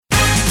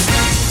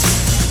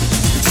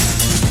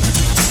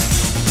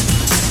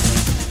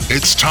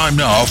It's time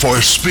now for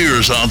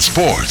Spears on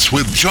Sports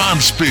with John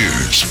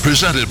Spears,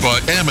 presented by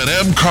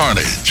M&M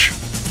Carnage.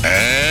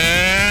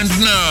 And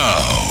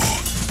now,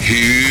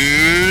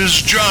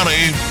 here's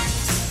Johnny.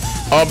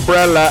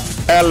 Umbrella,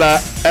 Ella.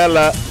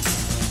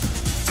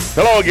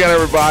 Hello again,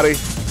 everybody.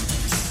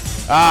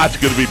 It's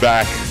good to be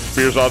back.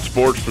 Spears on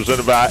Sports,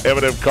 presented by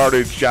M&M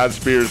Carnage. John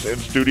Spears in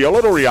studio. A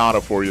little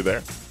Rihanna for you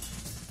there.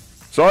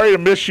 Sorry to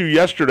miss you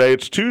yesterday.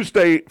 It's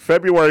Tuesday,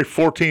 February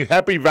 14th.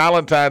 Happy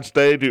Valentine's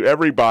Day to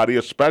everybody,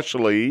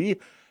 especially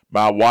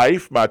my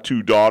wife, my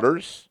two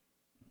daughters,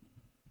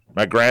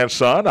 my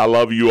grandson. I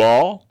love you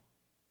all.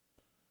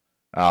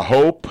 I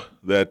hope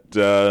that,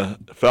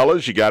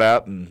 fellas, you got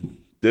out and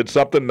did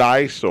something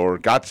nice or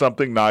got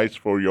something nice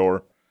for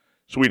your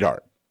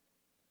sweetheart.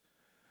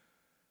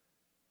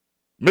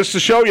 Missed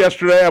the show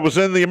yesterday. I was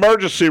in the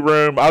emergency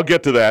room. I'll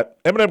get to that.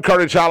 M&M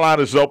Carnage Hotline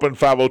is open,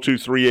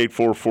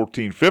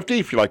 502-384-1450.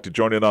 If you'd like to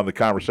join in on the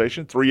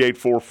conversation,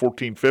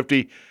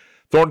 384-1450.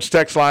 Thornton's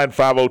text line,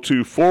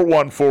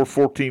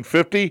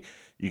 502-414-1450.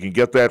 You can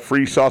get that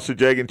free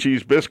sausage, egg, and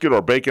cheese biscuit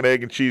or bacon,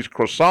 egg, and cheese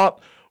croissant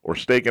or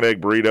steak and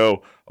egg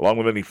burrito, along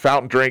with any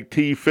fountain drink,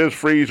 tea, fizz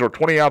freeze, or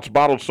 20-ounce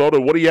bottled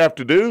soda. What do you have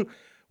to do?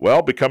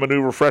 Well, become a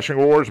new Refreshing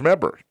Rewards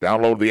member.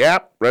 Download the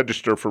app,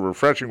 register for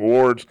Refreshing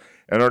Rewards,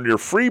 and earn your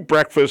free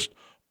breakfast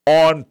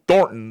on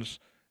Thornton's.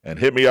 And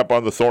hit me up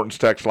on the Thornton's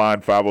text line,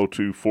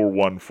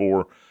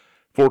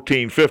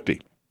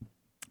 502-414-1450.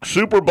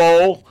 Super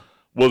Bowl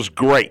was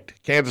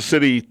great. Kansas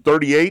City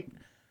 38,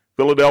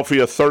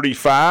 Philadelphia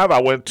 35.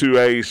 I went to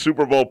a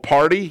Super Bowl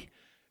party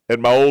at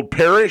my old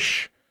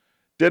parish.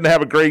 Didn't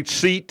have a great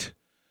seat.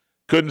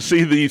 Couldn't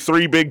see the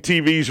three big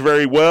TVs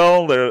very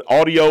well. The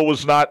audio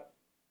was not,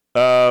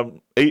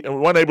 wasn't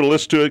able to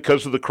listen to it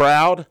because of the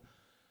crowd.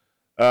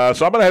 So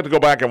I'm going to have to go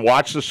back and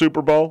watch the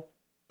Super Bowl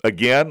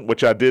again,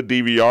 which I did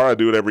DVR. I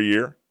do it every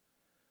year.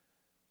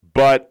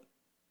 But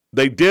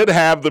they did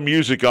have the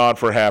music on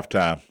for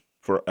halftime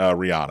for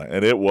Rihanna,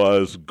 and it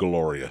was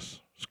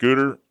glorious.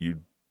 Scooter, you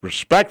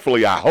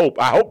respectfully, I hope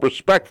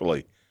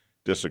respectfully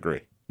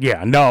disagree.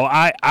 Yeah, no,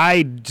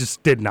 I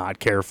just did not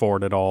care for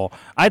it at all.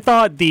 I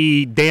thought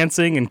the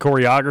dancing and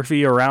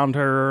choreography around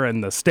her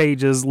and the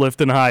stages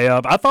lifting high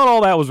up, I thought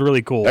all that was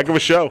really cool. Heck of a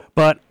show.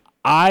 But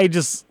I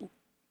just,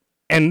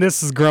 and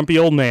this is grumpy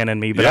old man in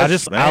me, but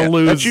yes, I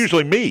lose. That's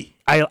usually me.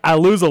 I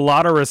lose a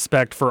lot of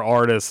respect for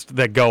artists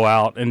that go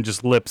out and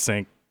just lip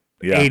sync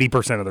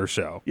 80% of their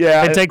show.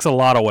 Yeah. It takes a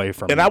lot away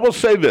from And me. I will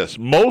say this,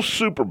 most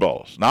Super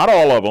Bowls, not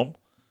all of them,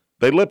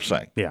 they lip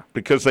sync. Yeah.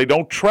 Because they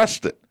don't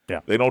trust it.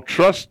 Yeah. They don't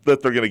trust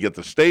that they're going to get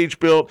the stage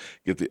built,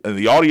 and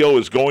the audio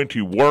is going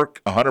to work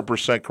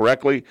 100%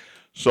 correctly.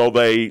 So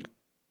they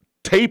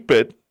tape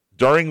it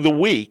during the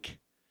week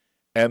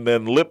and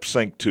then lip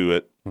sync to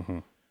it. Mm-hmm.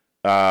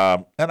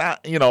 And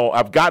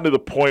I've gotten to the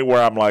point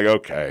where I'm like,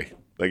 okay,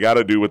 they got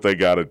to do what they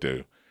got to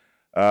do.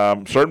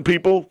 Certain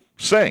people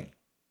sing.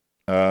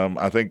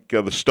 I think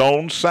the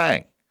Stones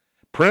sang.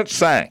 Prince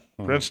sang.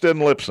 Mm-hmm. Prince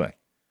didn't lip sync.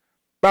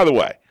 By the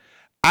way,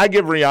 I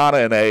give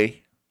Rihanna an A.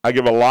 I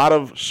give a lot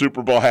of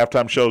Super Bowl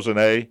halftime shows an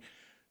A.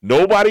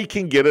 Nobody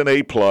can get an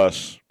A+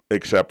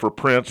 except for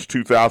Prince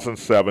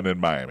 2007 in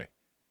Miami.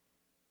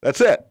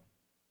 That's it.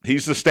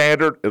 He's the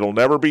standard. It'll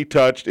never be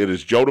touched. It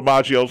is Joe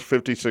DiMaggio's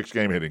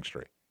 56-game hitting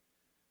streak.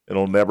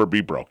 It'll never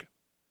be broken.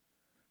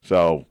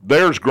 So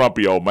there's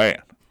grumpy old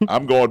man.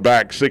 I'm going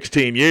back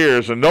 16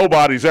 years, and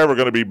nobody's ever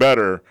going to be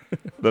better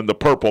than the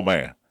Purple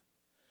Man.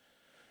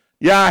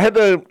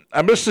 Yeah,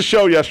 I missed the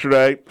show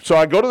yesterday, so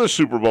I go to the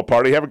Super Bowl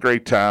party, have a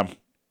great time.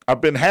 I've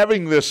been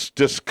having this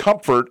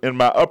discomfort in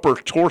my upper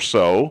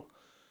torso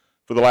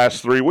for the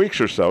last 3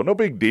 weeks or so. No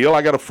big deal.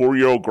 I got a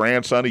 4-year-old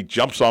grandson. He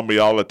jumps on me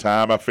all the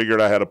time. I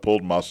figured I had a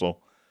pulled muscle.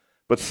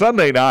 But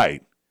Sunday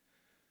night,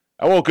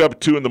 I woke up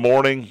at 2 in the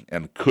morning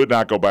and could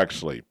not go back to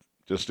sleep.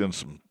 Just in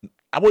some,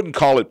 I wouldn't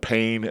call it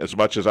pain as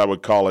much as I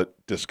would call it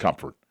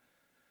discomfort.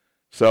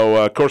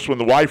 So, of course, when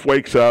the wife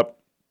wakes up,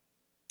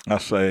 I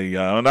say,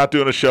 I'm not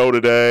doing a show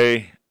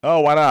today.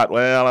 Oh, why not?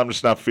 Well, I'm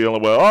just not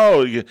feeling well.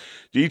 Oh, you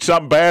eat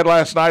something bad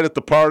last night at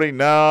the party?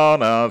 No,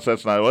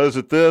 that's not. Well, is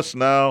it this?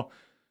 No.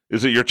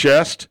 Is it your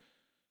chest?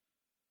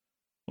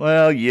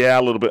 Well, yeah,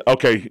 a little bit.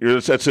 Okay,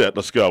 that's it.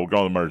 Let's go. We're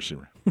going to the emergency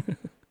room.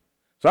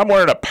 So I'm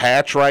wearing a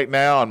patch right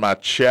now on my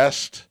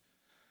chest.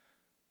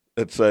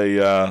 It's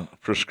a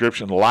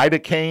prescription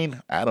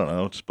lidocaine. I don't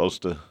know. It's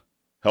supposed to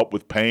help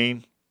with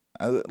pain.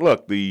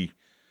 Look,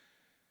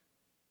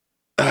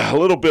 a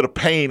little bit of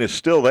pain is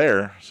still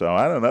there, so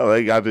I don't know.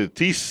 They got the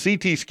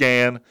CT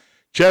scan,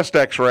 chest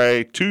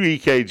X-ray, 2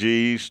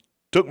 EKGs,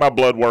 took my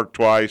blood work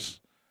twice.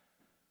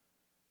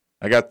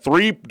 I got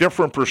 3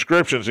 different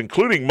prescriptions,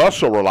 including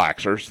muscle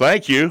relaxers.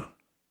 Thank you.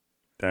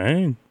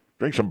 Dang.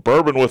 Drink some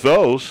bourbon with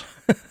those.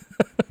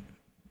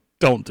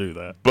 Don't do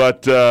that.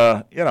 But,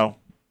 I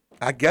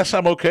guess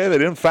I'm okay. They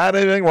didn't find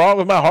anything wrong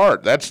with my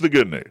heart. That's the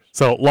good news.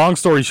 So, long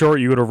story short,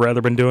 you would have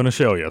rather been doing a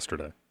show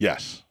yesterday.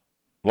 Yes.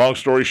 Long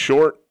story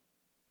short,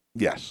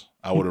 yes.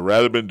 I would have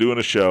rather been doing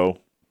a show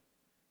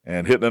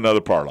and hitting another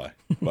parlay.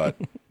 But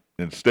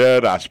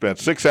instead, I spent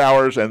 6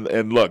 hours.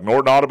 And look,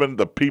 Norton Audubon,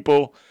 the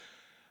people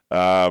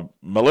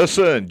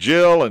Melissa and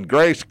Jill and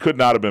Grace could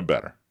not have been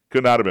better.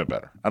 Could not have been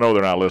better. I know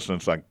they're not listening,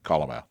 so I can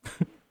call them out.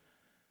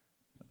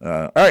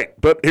 All right,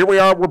 but here we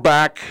are. We're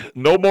back.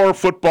 No more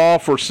football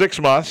for 6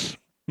 months.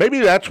 Maybe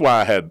that's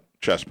why I had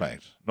chest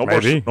pains. No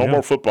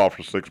more football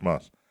for 6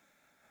 months.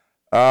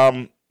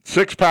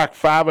 Six-pack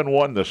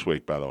 5-1 this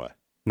week, by the way.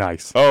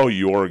 Nice. Oh,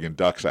 you Oregon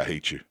Ducks, I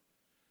hate you.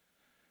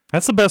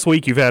 That's the best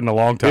week you've had in a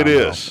long time. It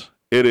is.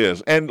 It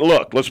is. And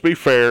look, let's be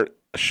fair.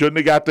 Shouldn't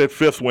have got that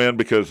 5th win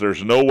because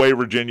there's no way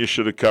Virginia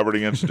should have covered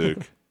against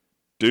Duke.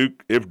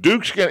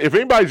 If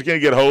anybody's going to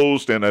get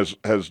hosed and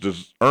has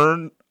just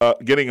earned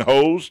getting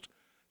hosed,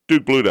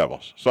 Duke Blue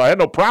Devils. So I had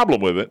no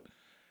problem with it.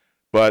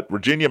 But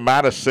Virginia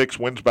 -6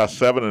 wins by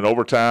 7 in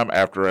overtime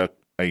after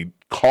a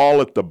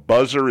call at the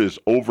buzzer is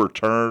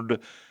overturned,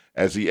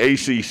 as the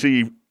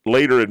ACC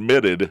later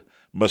admitted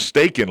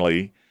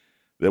mistakenly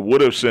that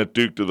would have sent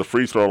Duke to the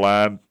free throw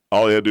line.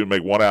 All they had to do was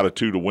make 1 out of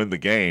 2 to win the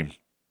game.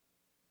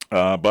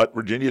 But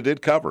Virginia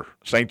did cover.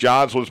 St.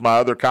 John's was my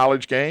other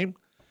college game.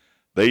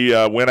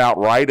 They went out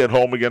right at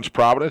home against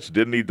Providence.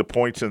 Didn't need the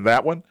points in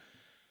that one.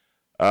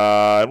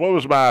 And what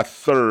was my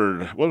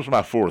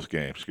 4th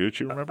game, Scoot?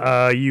 You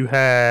remember? You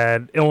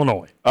had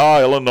Illinois. Oh,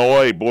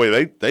 Illinois.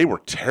 Boy, they were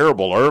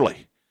terrible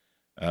early.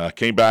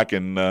 Came back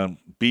and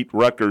beat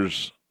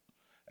Rutgers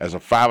as a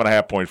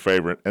 5.5-point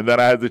favorite. And then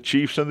I had the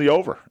Chiefs in the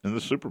over in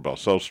the Super Bowl.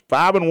 So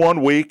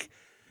 5-1 week.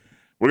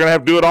 We're going to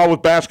have to do it all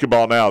with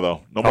basketball now,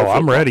 though. No more football.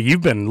 I'm ready.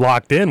 You've been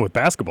locked in with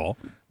basketball.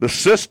 The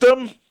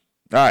system,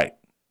 all right.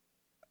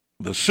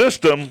 The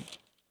system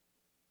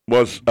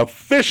was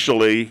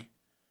officially,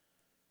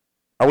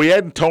 are we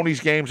adding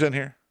Tony's games in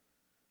here?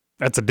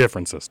 That's a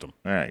different system.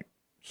 All right.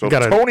 So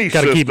Tony's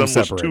system was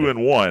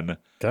 2-1.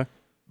 Okay.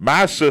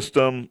 My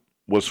system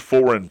was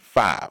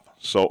 4-5.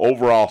 So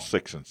overall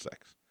 6-6.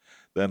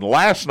 Then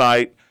last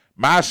night,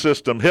 my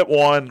system hit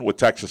one with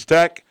Texas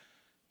Tech.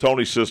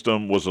 Tony's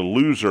system was a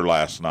loser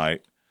last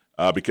night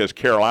because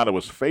Carolina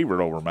was favored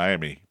over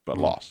Miami but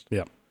lost.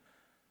 Yeah.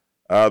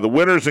 The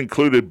winners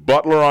included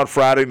Butler on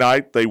Friday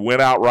night. They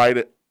went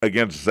outright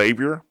against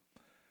Xavier.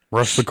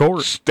 Rush the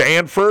court.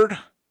 Stanford,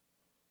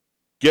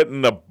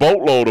 getting a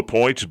boatload of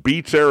points,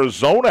 beats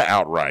Arizona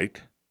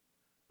outright.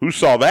 Who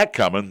saw that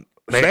coming?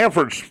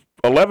 Stanford's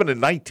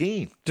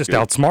 11-19. Just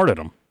outsmarted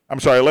them. I'm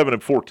sorry,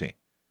 11-14.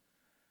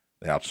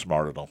 They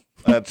outsmarted them.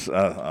 That's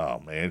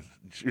oh man,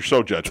 you're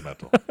so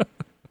judgmental.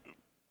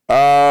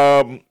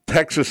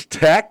 Texas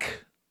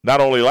Tech, not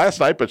only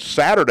last night but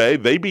Saturday,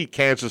 they beat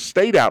Kansas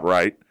State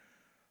outright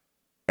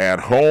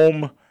at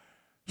home.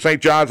 St.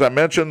 John's, I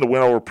mentioned, the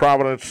win over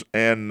Providence,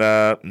 and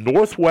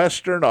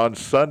Northwestern on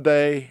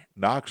Sunday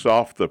knocks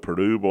off the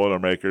Purdue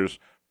Boilermakers.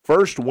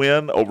 First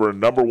win over a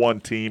number 1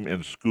 team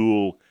in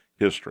school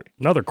history.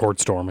 Another court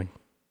storming.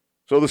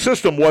 So the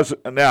system was,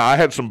 now I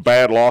had some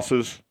bad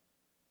losses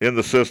in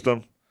the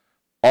system.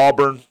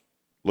 Auburn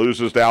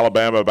loses to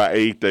Alabama by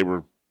 8. They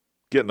were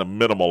getting a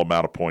minimal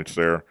amount of points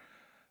there.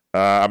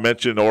 I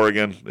mentioned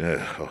Oregon.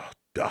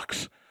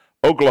 Ducks.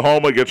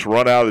 Oklahoma gets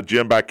run out of the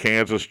gym by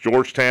Kansas.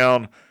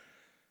 Georgetown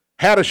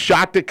had a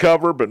shot to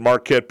cover, but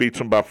Marquette beats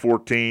them by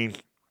 14.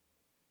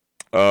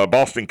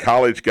 Boston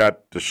College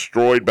got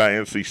destroyed by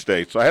NC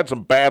State. So I had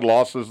some bad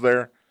losses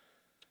there.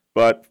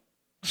 But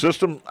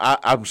system,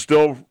 I'm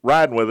still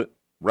riding with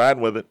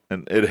it.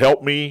 And it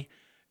helped me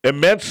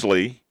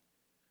immensely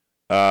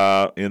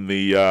in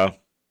the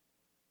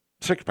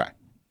 6-pack.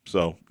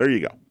 So there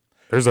you go.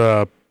 There's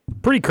a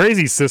pretty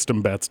crazy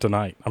system bets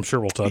tonight. I'm sure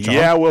we'll touch on.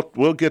 Yeah,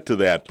 we'll get to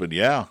that. But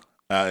yeah,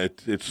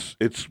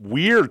 it's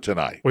weird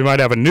tonight. We might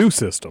have a new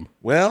system.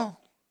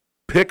 Well,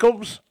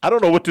 pick'ems. I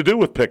don't know what to do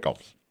with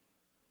pick'ems.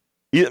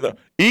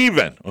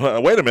 Even.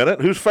 Wait a minute.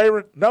 Who's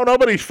favorite? No,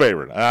 nobody's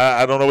favorite.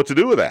 I don't know what to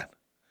do with that.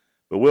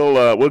 But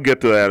we'll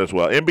get to that as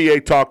well.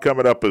 NBA talk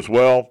coming up as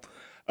well.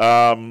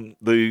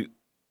 The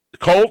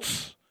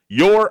Colts,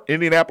 your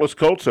Indianapolis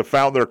Colts, have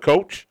found their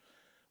coach.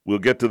 We'll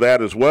get to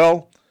that as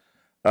well.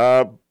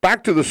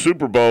 Back to the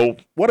Super Bowl.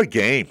 What a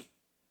game.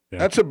 Yeah.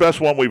 That's the best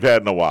one we've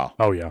had in a while.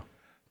 Oh, yeah.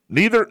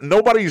 We've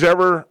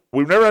never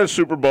had a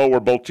Super Bowl where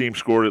both teams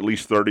scored at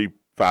least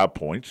 35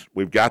 points.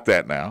 We've got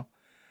that now.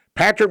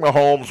 Patrick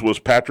Mahomes was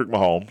Patrick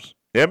Mahomes.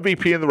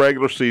 MVP in the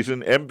regular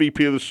season,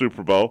 MVP of the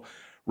Super Bowl.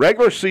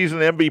 Regular season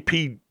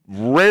MVP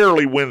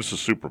rarely wins the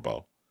Super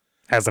Bowl.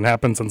 Hasn't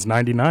happened since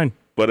 99.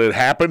 But it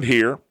happened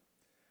here.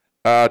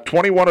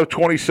 21 of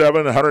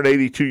 27,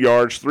 182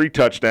 yards, 3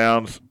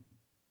 touchdowns.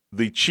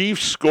 The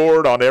Chiefs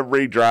scored on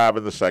every drive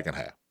in the second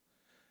half.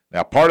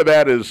 Now, part of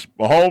that is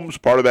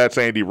Mahomes, part of that's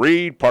Andy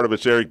Reid, part of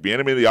it's Eric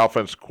Bieniemy, the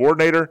offense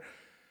coordinator.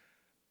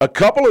 A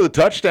couple of the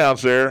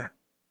touchdowns there,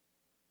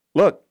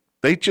 look,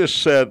 they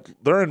just said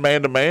they're in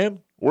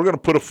man-to-man. We're going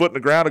to put a foot in the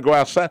ground and go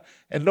outside.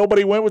 And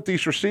nobody went with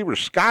these receivers.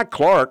 Scott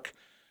Clark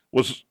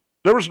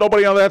there was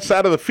nobody on that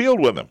side of the field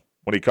with him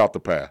when he caught the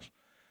pass.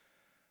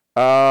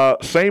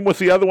 Same with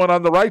the other one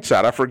on the right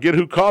side. I forget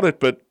who caught it,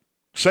 but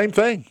same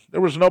thing.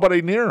 There was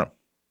nobody near him.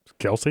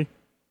 Kelsey?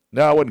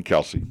 No, it wasn't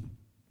Kelsey.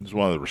 It was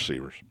one of the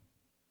receivers.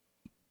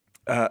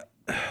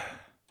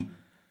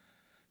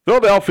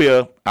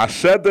 Philadelphia, I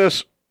said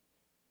this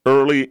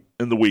early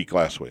in the week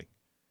last week.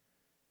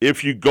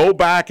 If you go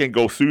back and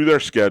go through their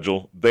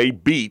schedule, they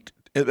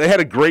had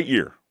a great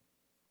year.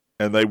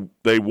 And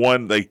they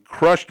won. They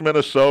crushed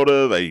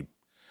Minnesota. They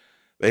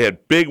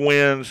had big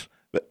wins.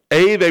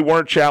 They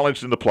weren't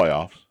challenged in the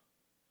playoffs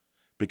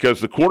because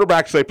the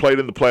quarterbacks they played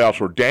in the playoffs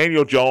were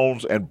Daniel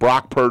Jones and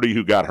Brock Purdy,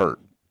 who got hurt.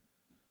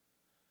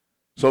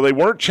 So they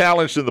weren't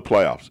challenged in the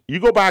playoffs. You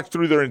go back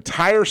through their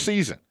entire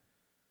season,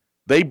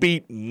 they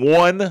beat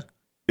one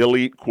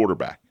elite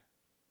quarterback.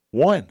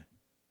 One.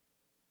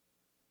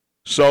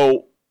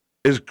 So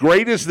as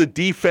great as the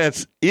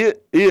defense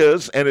it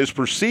is and is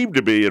perceived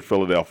to be at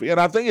Philadelphia, and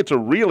I think it's a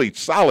really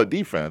solid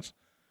defense,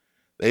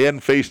 they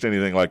hadn't faced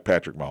anything like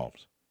Patrick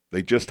Mahomes.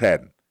 They just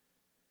hadn't.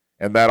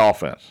 And that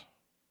offense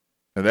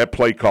and that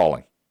play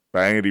calling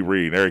by Andy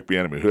Reid, Eric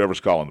Bieniemy,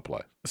 whoever's calling the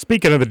play.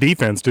 Speaking of the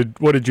defense,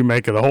 what did you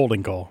make of the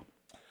holding call?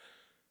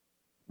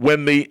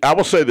 I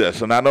will say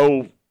this, and I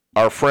know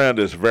our friend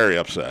is very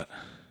upset.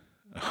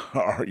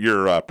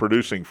 Your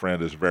producing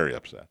friend is very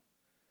upset.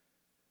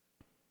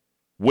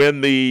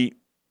 When the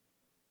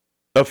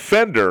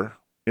offender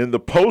in the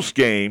post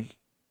game,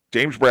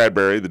 James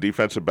Bradbury, the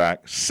defensive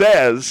back,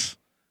 says,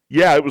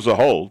 yeah, it was a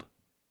hold,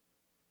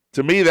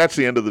 to me, that's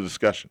the end of the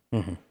discussion.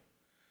 Mm-hmm.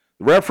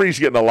 The referee's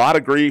getting a lot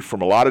of grief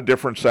from a lot of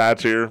different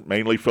sides here,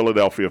 mainly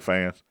Philadelphia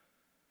fans,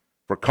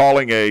 for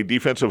calling a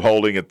defensive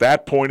holding at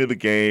that point of the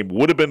game.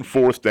 Would have been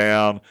fourth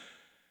down.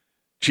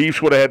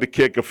 Chiefs would have had to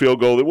kick a field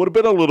goal that would have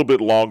been a little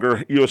bit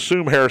longer. You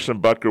assume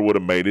Harrison Butker would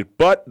have made it,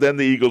 but then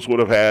the Eagles would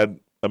have had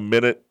a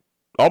minute,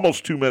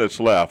 almost 2 minutes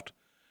left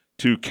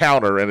to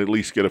counter and at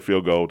least get a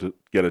field goal to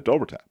get it to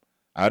overtime.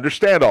 I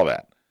understand all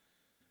that.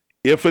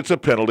 If it's a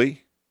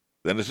penalty,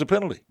 then it's a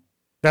penalty.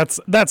 That's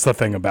the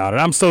thing about it.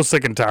 I'm so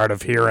sick and tired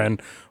of hearing,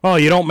 oh,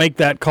 you don't make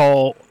that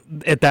call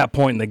at that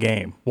point in the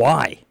game.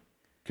 Why?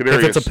 If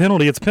it's a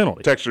penalty, it's a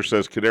penalty. Texter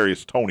says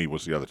Kadarius Toney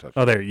was the other touchdown.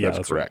 Oh,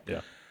 that's correct.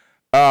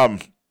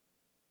 Right.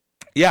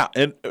 Yeah.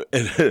 And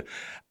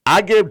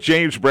I give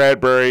James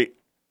Bradbury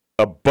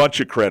a bunch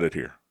of credit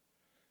here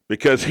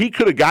because he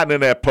could have gotten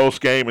in that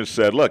post game and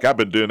said, look, I've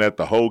been doing that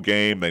the whole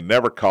game. They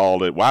never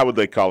called it. Why would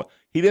they call it?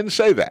 He didn't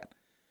say that.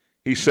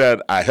 He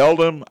said, I held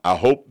him. I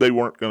hope they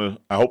were going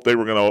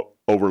to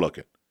overlook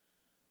it.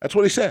 That's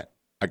what he said.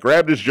 I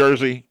grabbed his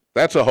jersey.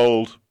 That's a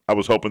hold. I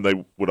was hoping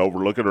they would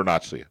overlook it or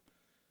not see it.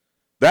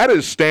 That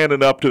is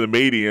standing up to the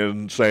media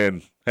and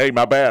saying, hey,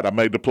 my bad. I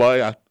made the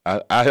play.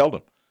 I held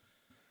him.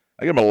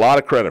 I give him a lot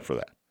of credit for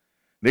that.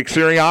 Nick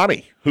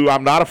Sirianni, who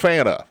I'm not a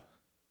fan of.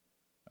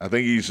 I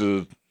think he's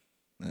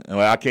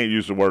I can't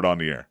use the word on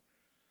the air.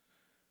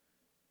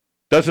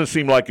 Doesn't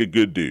seem like a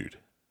good dude,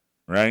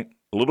 right?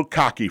 A little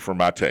cocky for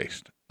my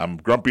taste. I'm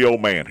a grumpy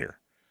old man here.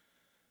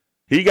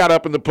 He got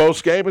up in the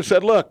post game and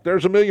said, look,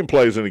 there's a million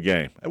plays in the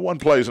game. And one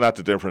play is not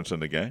the difference in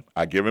the game.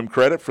 I give him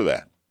credit for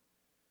that.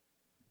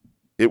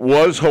 It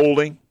was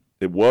holding.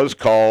 It was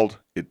called.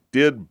 It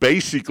did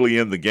basically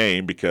end the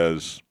game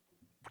because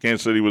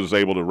Kansas City was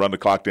able to run the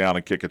clock down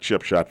and kick a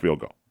chip shot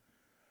field goal.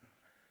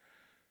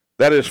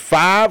 That is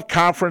 5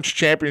 conference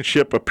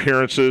championship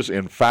appearances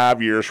in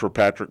 5 years for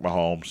Patrick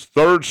Mahomes.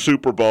 3rd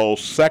Super Bowl,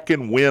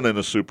 2nd win in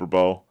a Super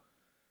Bowl.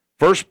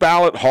 First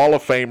ballot Hall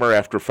of Famer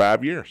after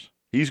 5 years.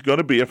 He's going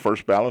to be a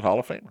first ballot Hall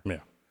of Famer. Yeah.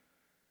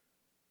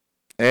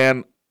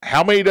 And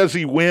how many does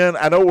he win?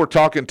 I know we're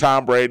talking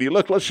Tom Brady.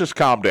 Look, let's just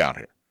calm down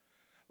here.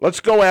 Let's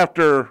go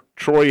after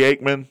Troy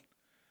Aikman.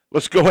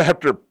 Let's go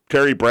after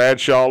Terry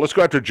Bradshaw. Let's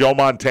go after Joe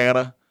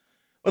Montana.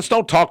 Let's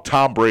don't talk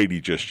Tom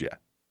Brady just yet,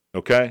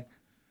 okay?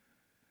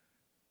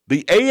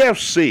 The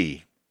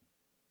AFC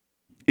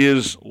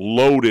is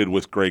loaded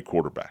with great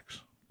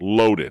quarterbacks.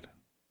 Loaded.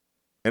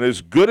 And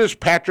as good as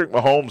Patrick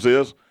Mahomes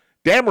is,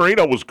 Dan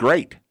Marino was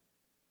great.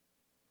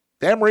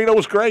 Dan Marino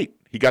was great.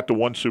 He got to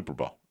 1 Super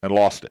Bowl and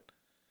lost it.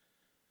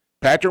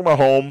 Patrick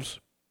Mahomes,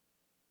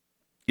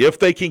 if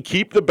they can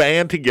keep the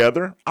band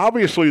together,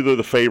 obviously they're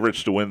the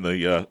favorites to win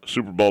the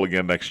Super Bowl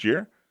again next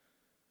year.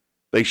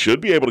 They should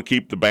be able to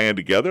keep the band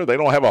together. They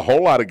don't have a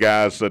whole lot of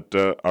guys that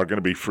are going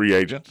to be free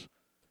agents.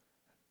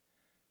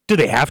 Do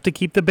they have to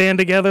keep the band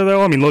together,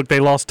 though? I mean, look, they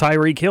lost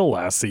Tyreek Hill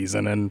last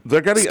season and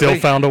still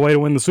found a way to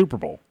win the Super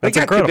Bowl. That's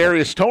incredible. They got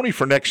Kadarius Toney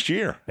for next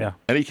year. Yeah.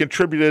 And he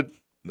contributed.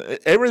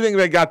 Everything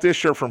they got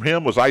this year from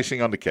him was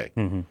icing on the cake.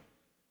 Mm-hmm.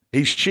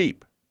 He's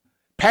cheap.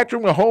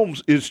 Patrick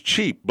Mahomes is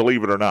cheap,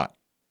 believe it or not.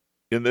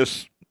 In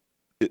this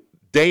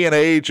day and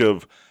age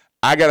of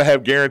I got to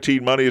have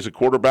guaranteed money as a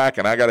quarterback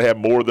and I got to have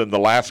more than the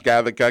last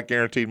guy that got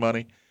guaranteed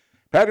money,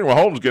 Patrick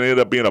Mahomes is going to end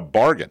up being a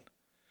bargain.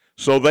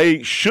 So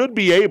they should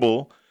be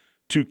able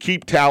to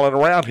keep talent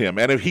around him.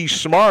 And if he's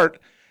smart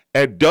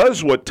and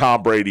does what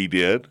Tom Brady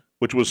did,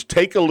 which was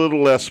take a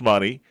little less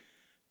money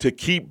to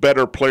keep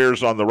better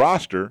players on the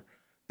roster,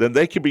 then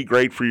they can be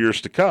great for years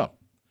to come.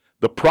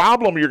 The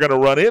problem you're going to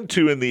run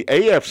into in the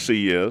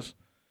AFC is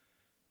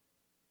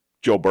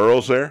Joe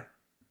Burrow's there.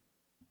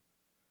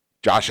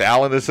 Josh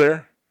Allen is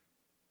there.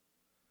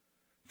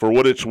 For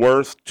what it's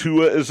worth,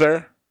 Tua is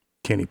there.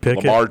 Kenny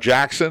Pickett. Lamar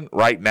Jackson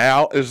right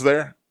now is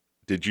there.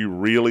 Did you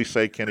really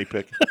say Kenny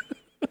Pickett?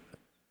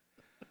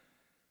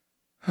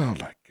 Oh,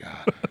 my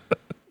God.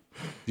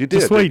 You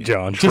did. Just wait,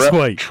 John. Just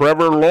wait.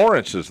 Trevor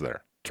Lawrence is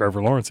there.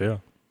 Trevor Lawrence, yeah.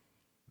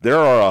 There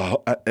are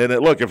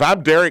look, if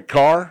I'm Derek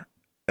Carr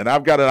and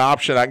I've got an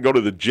option, I can go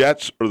to the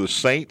Jets or the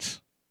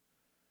Saints.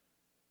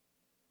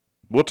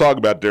 We'll talk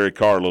about Derek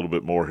Carr a little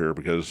bit more here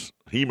because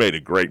he made a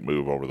great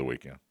move over the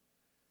weekend.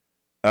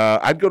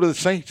 I'd go to the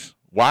Saints.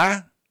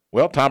 Why?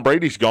 Well, Tom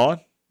Brady's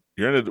gone.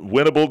 You're in a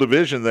winnable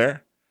division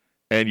there,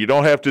 and you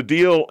don't have to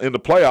deal in the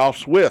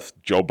playoffs with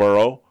Joe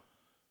Burrow,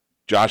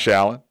 Josh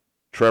Allen,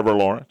 Trevor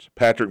Lawrence,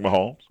 Patrick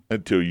Mahomes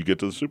until you get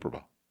to the Super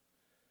Bowl.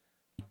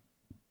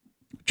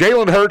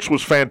 Jalen Hurts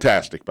was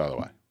fantastic, by the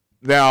way.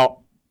 Now,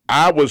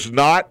 I was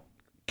not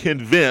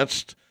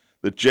convinced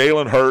that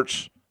Jalen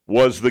Hurts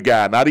was the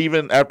guy, not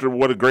even after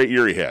what a great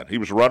year he had. He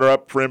was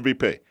runner-up for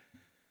MVP.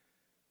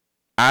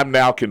 I'm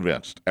now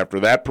convinced after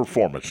that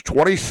performance.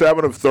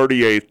 27 of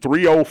 38,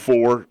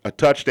 304, a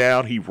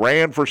touchdown. He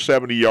ran for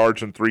 70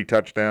 yards and 3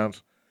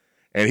 touchdowns,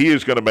 and he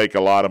is going to make a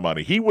lot of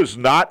money. He was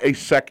not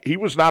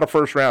a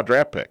first-round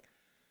draft pick.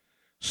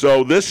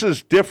 So this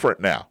is different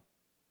now.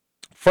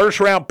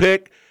 First-round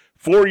pick,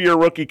 4-year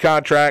rookie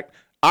contract,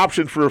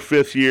 option for a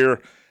 5th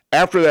year.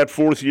 After that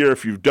 4th year,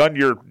 if you've done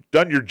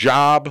your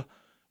job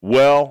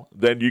well,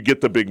 then you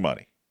get the big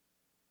money.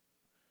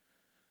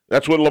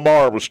 That's what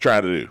Lamar was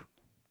trying to do.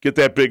 Get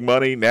that big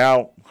money.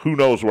 Now, who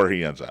knows where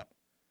he ends up.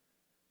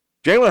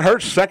 Jalen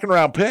Hurts,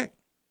 2nd-round pick.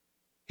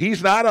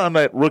 He's not on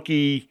that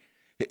rookie.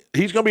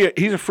 He's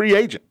a free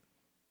agent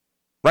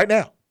right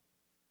now.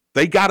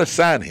 They got to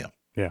sign him.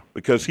 Yeah.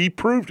 Because he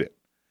proved it.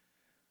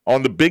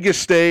 On the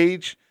biggest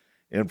stage,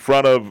 in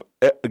front of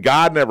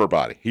God and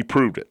everybody, he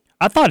proved it.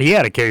 I thought he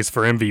had a case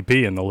for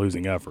MVP in the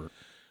losing effort.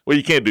 Well,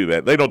 you can't do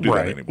that. They don't do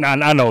that anymore.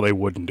 I know they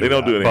wouldn't do that. They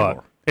don't do it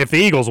anymore. If the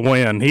Eagles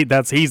win,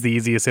 he's the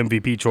easiest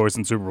MVP choice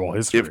in Super Bowl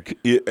history.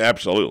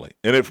 Absolutely.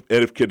 And if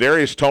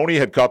Kadarius Toney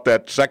had caught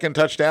that 2nd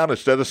touchdown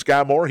instead of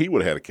Sky Moore, he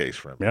would have had a case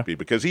for MVP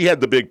because he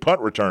had the big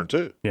punt return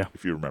too,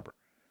 if you remember.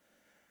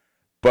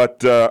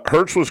 But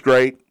Hurts was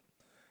great.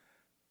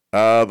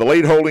 The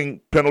late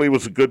holding penalty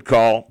was a good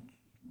call.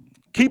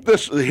 Keep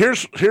this.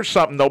 Here's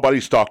something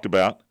nobody's talked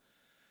about.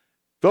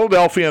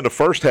 Philadelphia in the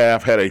first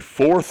half had a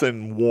 4th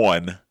and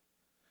 1.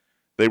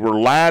 They were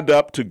lined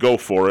up to go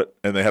for it,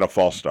 and they had a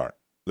false start.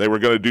 They were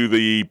going to do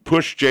the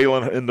push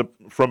Jalen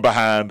from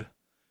behind,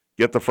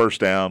 get the first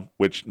down,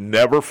 which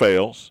never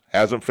fails,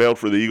 hasn't failed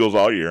for the Eagles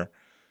all year,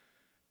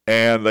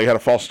 and they had a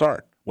false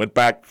start. Went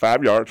back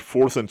 5 yards,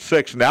 4th and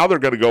 6. Now they're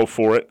going to go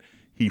for it.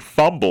 He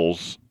fumble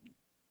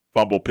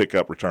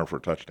pickup, return for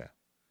a touchdown.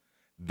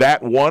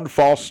 That one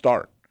false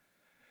start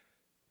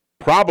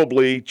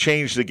probably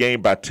changed the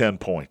game by 10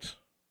 points.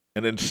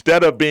 And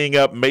instead of being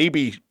up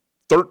maybe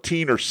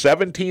 13 or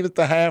 17 at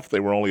the half, they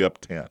were only up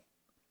 10.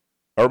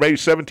 Or maybe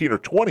 17 or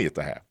 20 at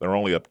the half. They're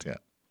only up 10.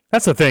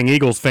 That's the thing.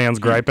 Eagles fans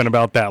griping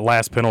about that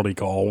last penalty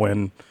call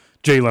when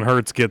Jalen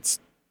Hurts gets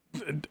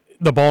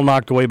the ball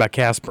knocked away by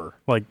Casper.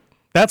 Like,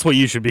 that's what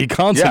you should be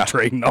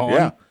concentrating on.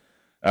 Yeah.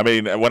 I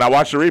mean, when I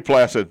watched the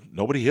replay, I said,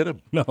 nobody hit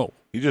him. No.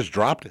 He just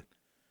dropped it.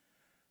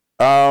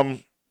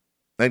 And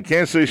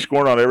Kansas City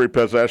scoring on every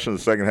possession in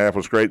the second half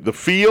was great. The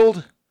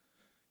field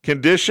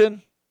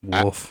condition,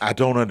 I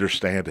don't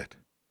understand it.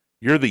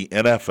 You're the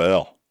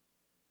NFL.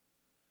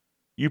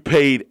 You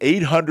paid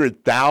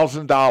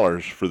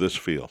 $800,000 for this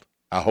field.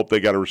 I hope they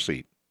got a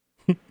receipt.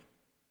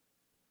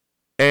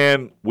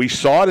 And we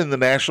saw it in the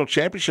national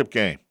championship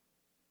game.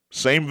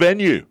 Same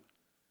venue.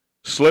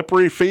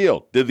 Slippery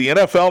field. Did the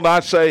NFL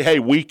not say, hey,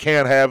 we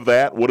can't have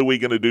that? What are we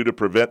going to do to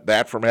prevent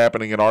that from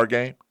happening in our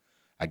game?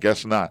 I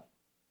guess not.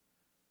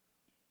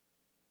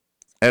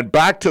 And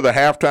back to the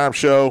halftime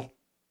show,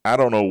 I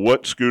don't know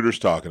what Scooter's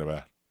talking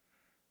about.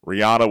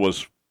 Rihanna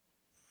was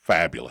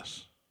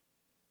fabulous.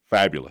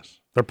 Fabulous.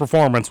 Their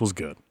performance was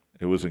good.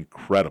 It was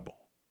incredible.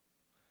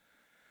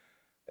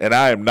 And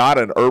I am not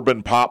an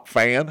urban pop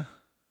fan.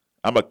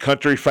 I'm a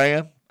country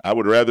fan. I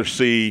would rather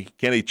see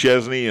Kenny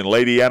Chesney and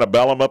Lady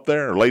Antebellum up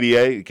there, or Lady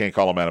A. You can't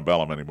call them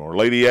Antebellum anymore.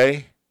 Lady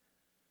A.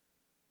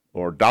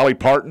 Or Dolly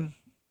Parton.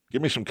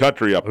 Give me some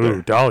country up there.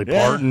 Ooh, Dolly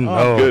Parton.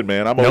 Oh, good,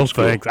 man. I'm old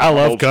school. Thanks. I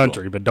love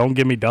country, but don't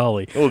give me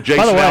Dolly. A little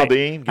Jason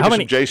Aldean. Give me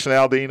some Jason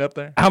Aldean up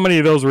there. How many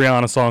of those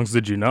Rihanna songs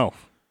did you know?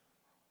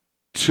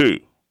 2.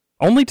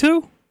 Only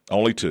 2?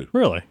 Only 2.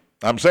 Really?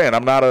 I'm saying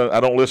I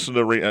don't listen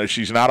to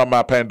she's not on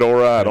my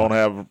Pandora. I don't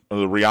have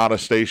the Rihanna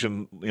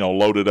station,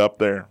 loaded up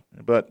there.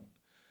 But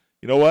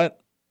you know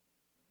what?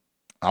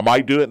 I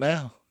might do it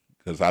now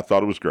because I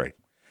thought it was great.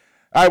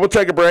 All right, we'll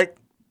take a break.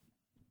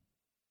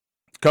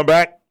 Come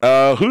back.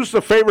 Who's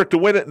the favorite to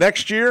win it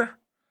next year?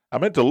 I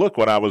meant to look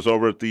when I was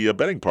over at the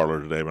betting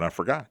parlor today, but I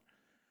forgot.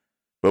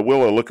 But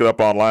we'll look it up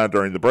online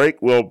during the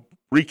break. We'll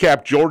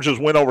recap Georgia's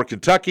win over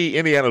Kentucky,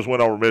 Indiana's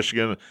win over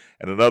Michigan,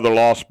 and another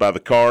loss by the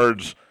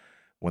Cards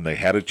when they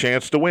had a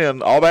chance to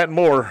win. All that and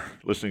more.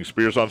 Listening to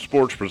Spears on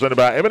Sports, presented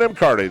by M&M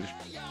Cartage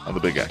on the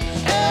Big X.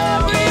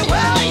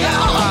 Everywhere you go,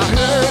 I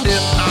heard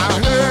it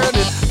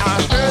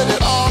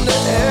on the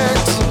X.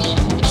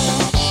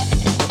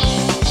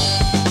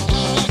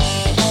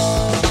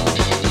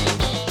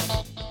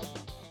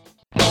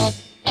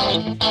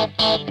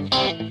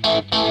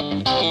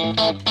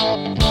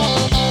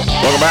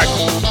 back.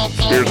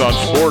 Spears on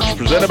Sports,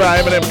 presented by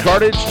M&M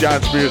Cartage.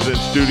 John Spears in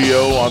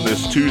studio on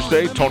this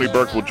Tuesday. Tony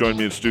Burke will join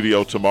me in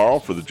studio tomorrow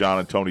for the John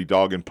and Tony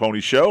Dog and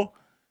Pony Show.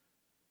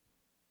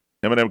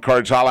 M&M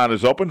Cartage hotline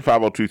is open,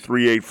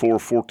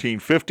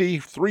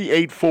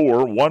 502-384-1450,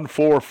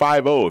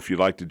 384-1450 if you'd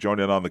like to join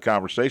in on the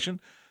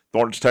conversation.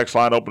 Thornton's text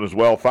line open as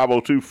well,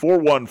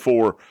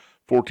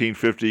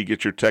 502-414-1450.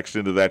 Get your text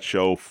into that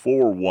show,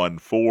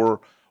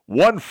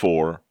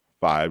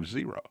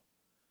 414-1450.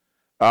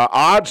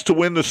 Odds to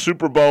win the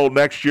Super Bowl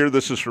next year.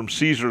 This is from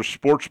Caesars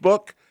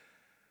Sportsbook.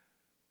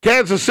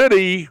 Kansas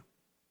City,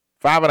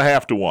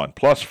 5.5 to 1,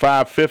 plus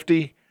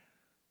 550.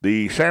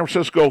 The San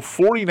Francisco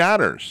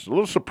 49ers, a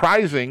little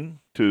surprising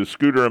to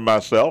Scooter and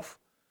myself,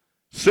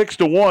 6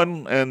 to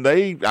 1, and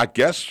they, I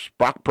guess,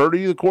 Brock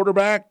Purdy the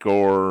quarterback,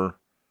 or Is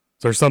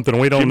there something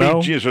we don't know?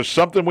 Is there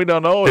something we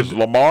don't know? Is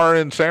Lamar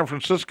in San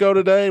Francisco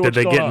today? Did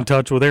they get in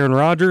touch with Aaron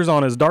Rodgers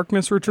on his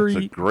darkness retreat?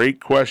 That's a great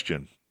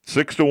question.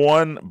 6 to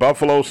 1.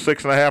 Buffalo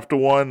 6.5 to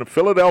 1.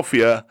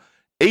 Philadelphia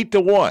 8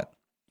 to 1.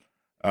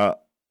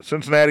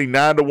 Cincinnati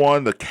 9 to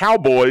 1. The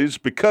Cowboys,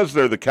 because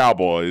they're the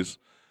Cowboys,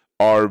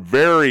 are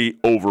very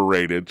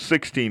overrated.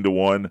 16 to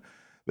 1.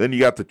 Then you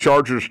got the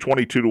Chargers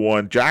 22 to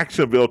 1.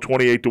 Jacksonville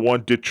 28 to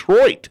 1.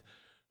 Detroit,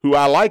 who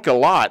I like a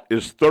lot,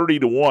 is 30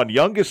 to 1.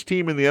 Youngest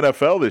team in the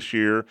NFL this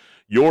year,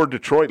 your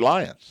Detroit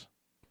Lions.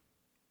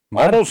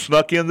 Almost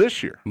snuck in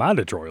this year. My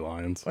Detroit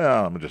Lions.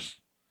 Well,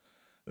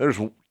 there's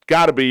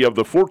got to be, of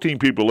the 14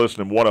 people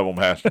listening, one of them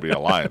has to be a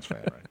Lions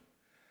fan, right?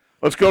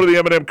 Let's go to the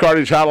M&M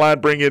Cartage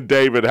hotline. Bring in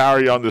David. How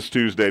are you on this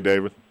Tuesday,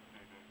 David?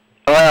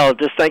 Well,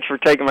 just thanks for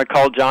taking my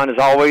call, John, as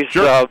always.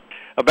 Sure.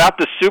 About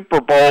the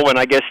Super Bowl and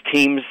I guess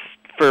teams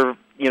for,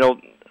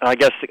 I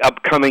guess the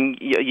upcoming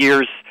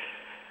years,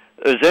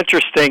 it was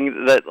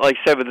interesting that, like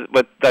I said,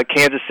 with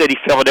Kansas City,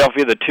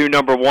 Philadelphia, the two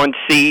number one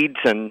seeds,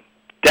 and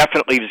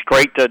definitely it was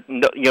great to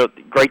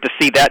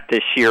see that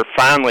this year.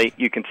 Finally,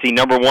 you can see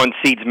number one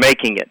seeds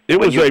making it. It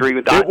was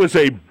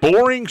a a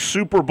boring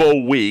Super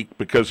Bowl week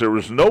because there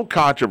was no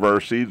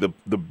controversy.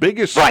 The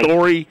biggest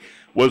story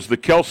was the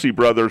Kelsey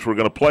brothers were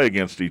going to play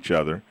against each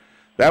other.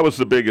 That was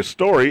the biggest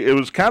story. It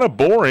was kind of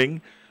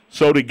boring.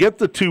 So to get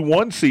the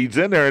 2-1 seeds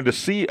in there and to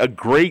see a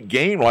great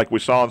game like we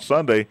saw on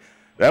Sunday,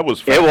 that was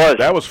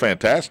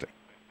fantastic.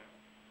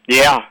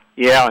 Yeah.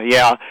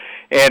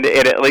 And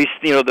at least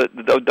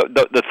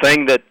the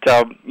thing that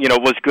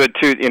was good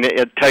too, and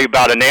I'll tell you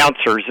about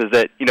announcers is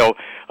that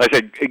like I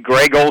said,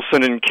 Greg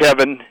Olson and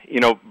Kevin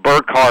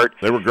Burkhardt,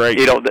 they were great.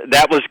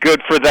 That was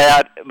good for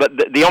that. But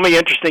the only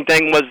interesting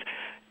thing was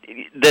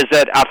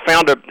that I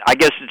found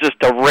just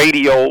a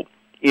radio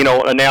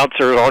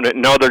announcer on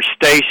another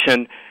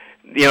station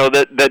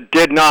that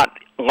did not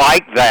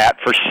like that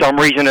for some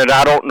reason, and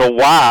I don't know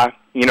why.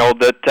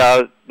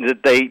 That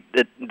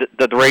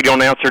the radio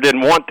announcer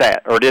didn't want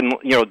that, or didn't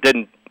want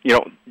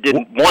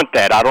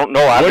that. I don't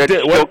know. I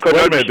still couldn't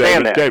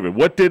understand that. David,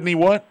 what didn't he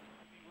want?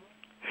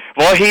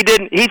 Well, he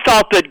didn't. He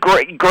thought that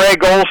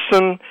Greg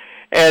Olson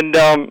and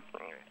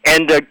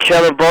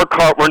Kevin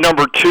Burkhardt were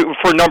number two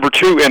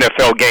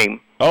NFL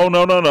game. Oh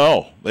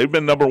no! They've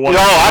been number one. No,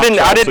 I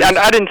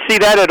didn't see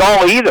that at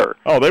all either.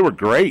 Oh, they were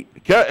great.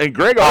 And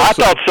Greg Olson, I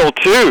thought so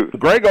too.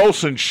 Greg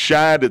Olson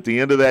shined at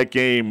the end of that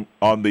game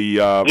on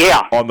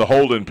the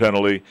holding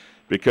penalty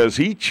because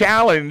he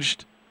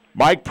challenged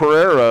Mike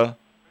Pereira,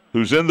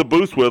 who's in the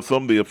booth with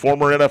them, the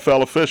former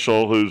NFL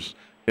official who's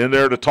in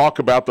there to talk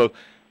about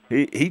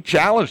he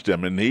challenged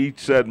him, and he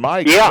said,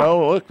 Mike,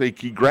 look,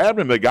 he grabbed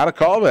him. They got to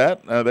call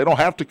that. They don't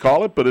have to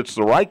call it, but it's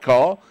the right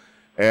call.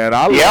 And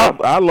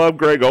I love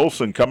Greg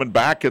Olson coming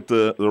back at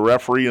the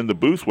referee in the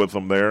booth with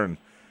him there. And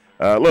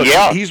look,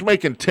 he's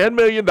making $10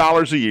 million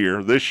a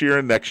year this year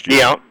and next year.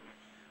 Yeah.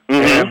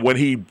 Mm-hmm. And when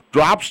he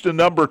drops to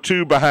number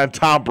 2 behind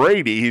Tom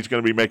Brady, he's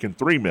going to be making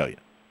 $3 million.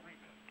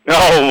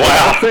 Oh,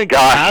 wow. I think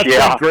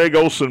Greg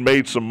Olson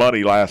made some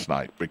money last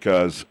night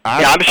because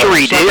I'm sure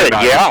he did.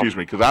 Excuse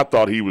me, because I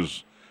thought he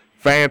was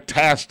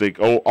fantastic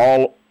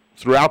all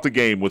throughout the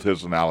game with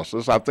his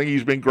analysis. I think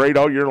he's been great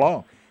all year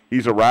long.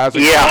 He's a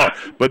rising star.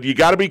 But you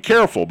got to be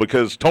careful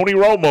because Tony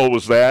Romo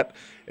was that,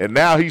 and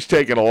now he's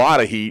taking a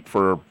lot of heat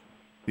for,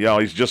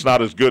 he's just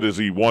not as good as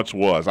he once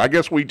was. I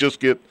guess we just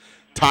get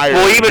tired.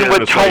 Well, even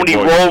with Tony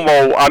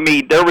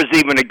Romo, there was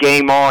even a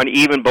game on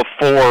even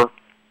before.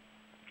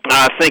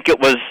 I think it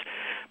was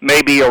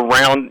maybe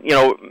around,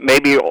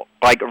 maybe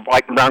like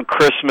around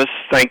Christmas,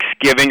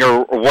 Thanksgiving,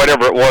 or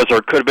whatever it was, or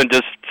it could have been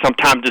just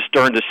sometime just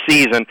during the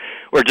season,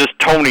 where just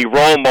Tony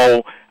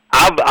Romo.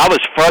 I was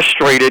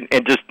frustrated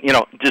and just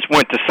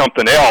went to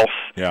something else.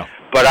 Yeah.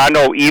 But I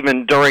know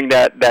even during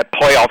that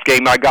playoff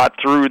game, I got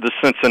through the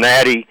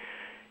Cincinnati,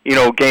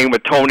 game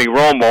with Tony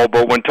Romo.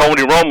 But when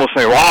Tony Romo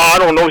said, "Well, I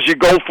don't know, he should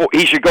go for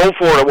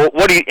it." Well,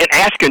 what are you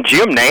asking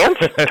Jim Nance?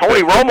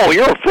 Tony Romo,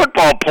 you're a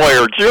football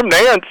player. Jim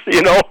Nance, he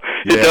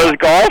does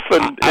golf,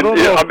 and I don't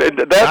know. I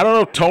don't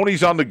know if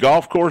Tony's on the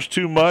golf course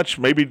too much.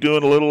 Maybe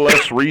doing a little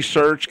less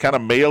research. Kind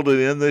of mailed it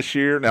in this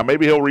year. Now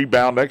maybe he'll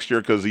rebound next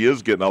year because he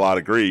is getting a lot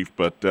of grief.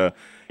 But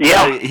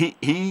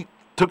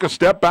took a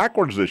step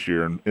backwards this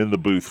year in the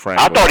booth,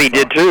 frankly. I thought he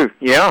did too.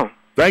 Yeah.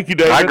 Thank you,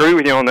 David. I agree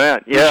with you on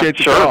that. Yeah,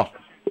 Appreciate your sure.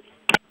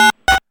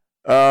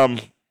 call.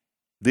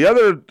 The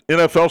other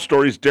NFL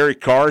story is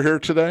Derek Carr here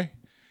today.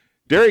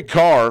 Derek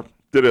Carr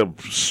did a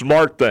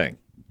smart thing.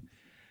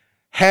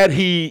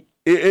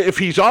 If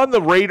he's on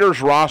the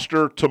Raiders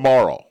roster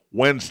tomorrow,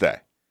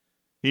 Wednesday,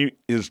 he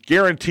is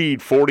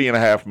guaranteed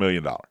 $40.5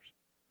 million.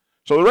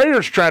 So the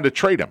Raiders trying to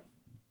trade him.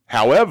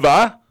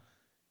 However,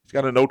 he's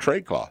got a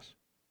no-trade clause.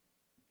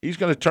 He's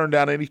going to turn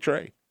down any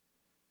trade.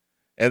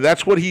 And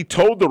that's what he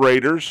told the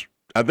Raiders,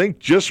 I think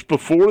just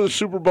before the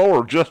Super Bowl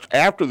or just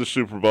after the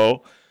Super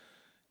Bowl.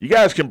 You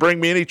guys can bring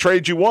me any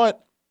trade you want.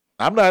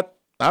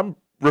 I'm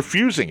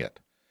refusing it.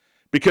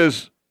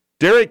 Because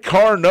Derek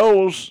Carr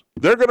knows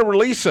they're going to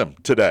release him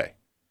today.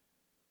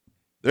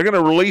 They're going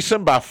to release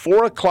him by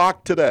 4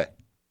 o'clock today.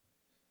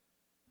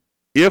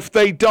 If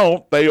they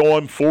don't, they owe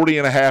him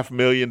 $40.5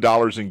 million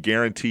in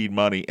guaranteed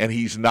money, and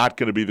he's not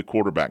going to be the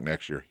quarterback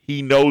next year.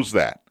 He knows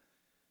that.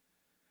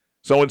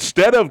 So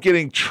instead of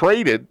getting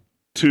traded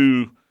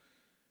to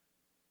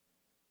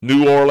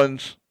New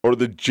Orleans or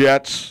the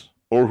Jets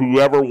or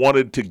whoever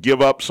wanted to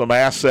give up some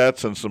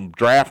assets and some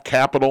draft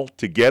capital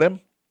to get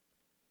him,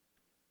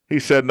 he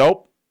said,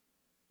 nope,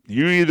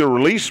 you either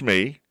release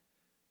me,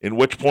 in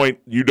which point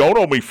you don't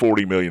owe me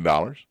 $40 million,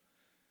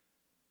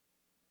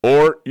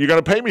 or you're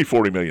going to pay me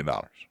 $40 million.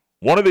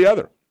 One or the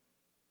other.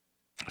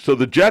 So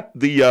the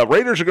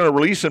Raiders are going to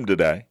release him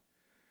today,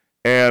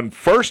 and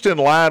first in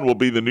line will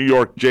be the New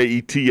York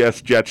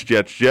Jets,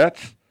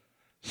 Jets.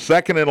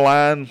 Second in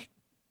line,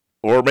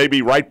 or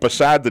maybe right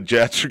beside the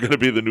Jets, are going to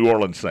be the New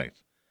Orleans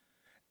Saints.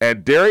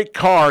 And Derek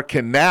Carr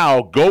can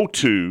now go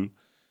to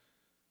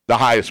the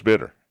highest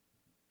bidder.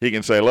 He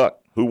can say, look,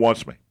 who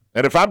wants me?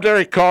 And if I'm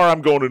Derek Carr,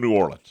 I'm going to New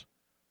Orleans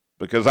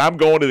because I'm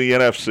going to the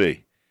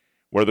NFC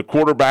where the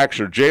quarterbacks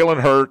are Jalen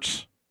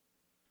Hurts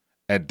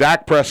and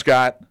Dak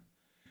Prescott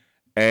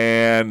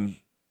and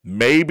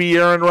maybe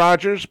Aaron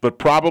Rodgers, but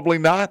probably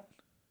not.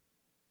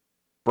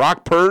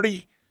 Brock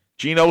Purdy,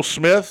 Geno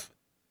Smith,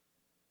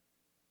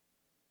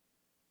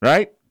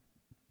 right?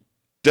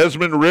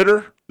 Desmond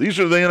Ridder. These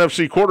are the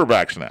NFC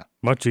quarterbacks now.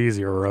 Much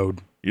easier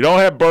road. You don't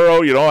have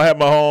Burrow. You don't have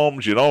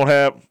Mahomes. You don't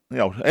have,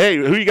 hey,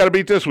 who you got to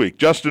beat this week?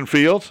 Justin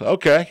Fields.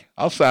 Okay,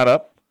 I'll sign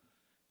up.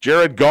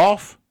 Jared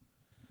Goff.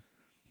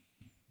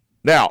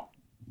 Now,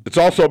 it's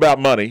also about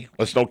money.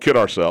 Let's don't kid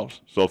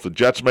ourselves. So if the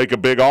Jets make a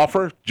big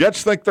offer,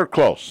 Jets think they're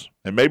close,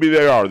 and maybe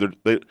they are.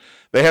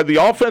 They had the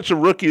offensive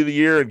rookie of the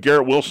year in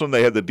Garrett Wilson.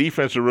 They had the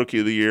defensive rookie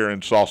of the year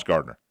in Sauce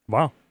Gardner.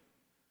 Wow.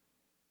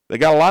 They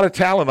got a lot of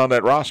talent on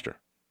that roster.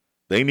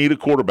 They need a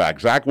quarterback.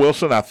 Zach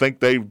Wilson, I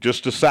think they've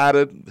just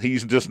decided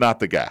he's just not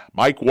the guy.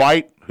 Mike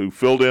White, who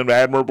filled in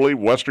admirably,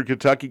 Western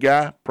Kentucky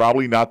guy,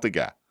 probably not the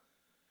guy.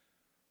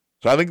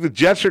 So I think the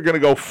Jets are going to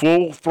go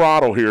full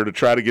throttle here to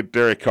try to get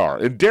Derek Carr.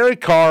 And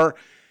Derek Carr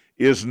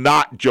is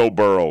not Joe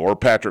Burrow or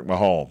Patrick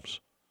Mahomes.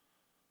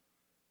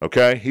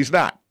 Okay? He's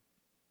not.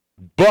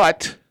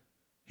 But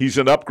he's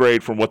an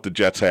upgrade from what the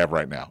Jets have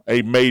right now,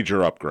 a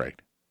major upgrade.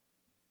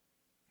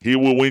 He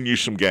will win you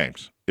some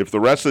games. If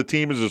the rest of the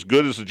team is as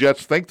good as the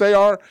Jets think they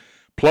are,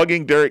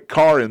 plugging Derek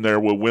Carr in there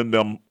will win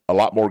them a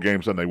lot more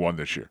games than they won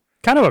this year.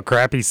 Kind of a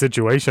crappy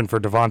situation for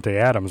Devontae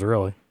Adams,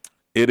 really.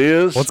 It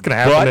is. What's going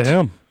to happen to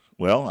him?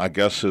 Well, I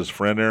guess his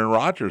friend Aaron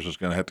Rodgers is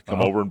going to have to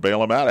come over and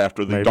bail him out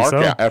after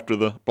the after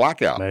the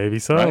blackout. Maybe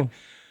so. Right?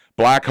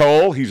 Black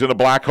hole. He's in a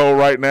black hole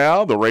right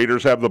now. The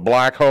Raiders have the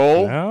black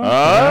hole.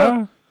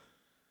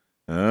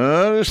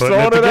 Just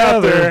throwing it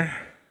out there.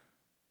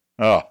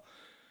 Oh.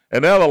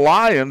 And now the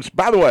Lions,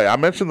 by the way, I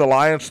mentioned the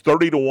Lions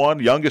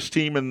 30-1, youngest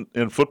team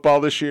in football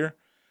this year.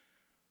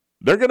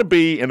 They're going to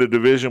be in a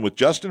division with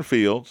Justin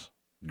Fields,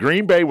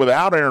 Green Bay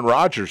without Aaron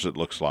Rodgers, it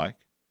looks like.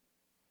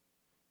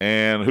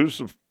 And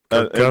who's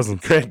Kirk Cousins.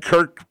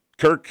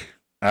 Kirk,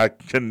 I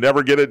can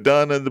never get it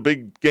done in the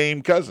big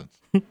game Cousins.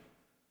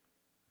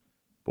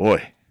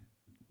 Boy,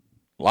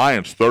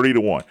 Lions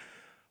 30-1.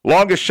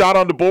 Longest shot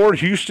on the board,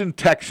 Houston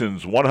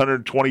Texans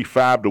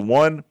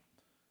 125-1.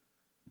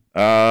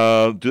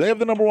 Do they have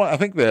the number one? I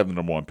think they have the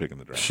number one pick in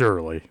the draft.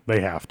 Surely.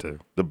 They have to.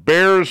 The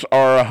Bears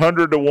are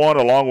 100-1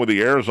 along with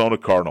the Arizona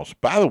Cardinals.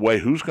 By the way,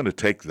 who's going to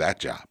take that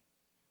job?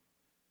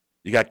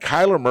 You got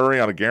Kyler Murray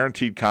on a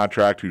guaranteed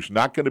contract who's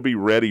not going to be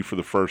ready for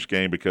the first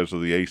game because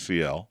of the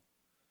ACL.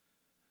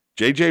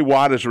 J.J.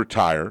 Watt is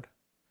retired.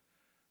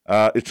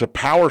 It's a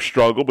power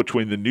struggle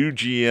between the new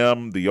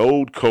GM, the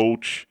old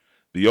coach,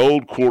 the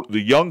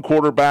young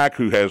quarterback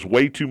who has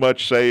way too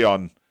much say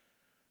on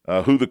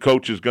who the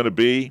coach is going to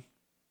be,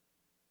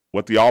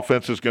 what the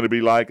offense is going to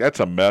be like. That's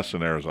a mess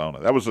in Arizona.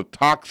 That was a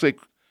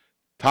toxic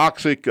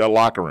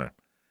locker room.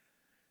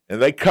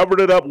 And they covered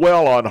it up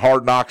well on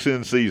Hard Knocks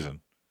in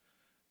season.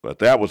 But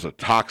that was a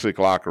toxic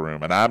locker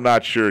room, and I'm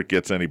not sure it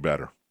gets any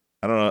better.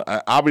 I don't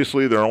know.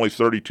 Obviously, there are only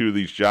 32 of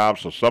these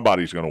jobs, so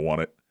somebody's going to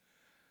want it.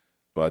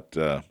 But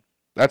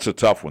that's a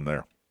tough one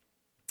there.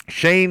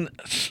 Shane,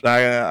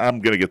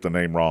 I'm going to get the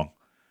name wrong.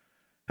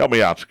 Help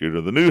me out,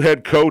 Scooter. The new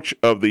head coach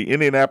of the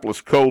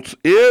Indianapolis Colts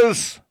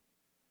is...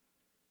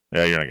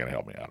 Yeah, you're not going to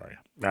help me out, are you?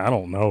 I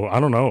don't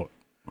know.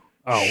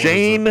 Oh,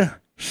 Shane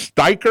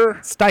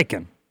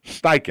Steichen.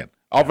 Steichen.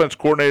 Offense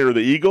coordinator of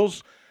the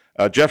Eagles.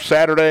 Jeff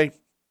Saturday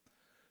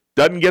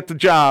doesn't get the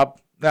job.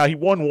 Now, he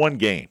won one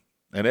game,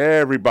 and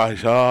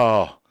everybody's, Jim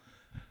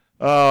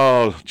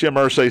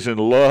Irsay's in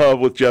love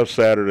with Jeff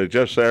Saturday.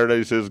 Jeff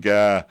Saturday's his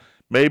guy.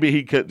 Maybe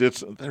he could.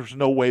 There's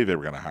no way they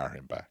were going to hire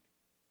him back.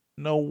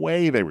 No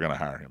way they were going to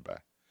hire him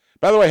back.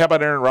 By the way, how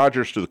about Aaron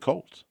Rodgers to the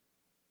Colts?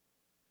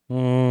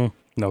 No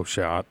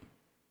shot.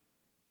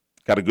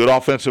 Got a good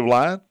offensive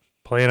line.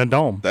 Playing a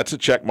dome. That's a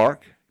check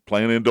mark.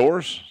 Playing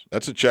indoors.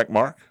 That's a check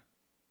mark.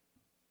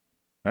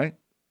 Right?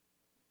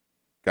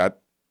 Got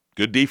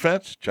good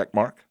defense. Check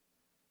mark.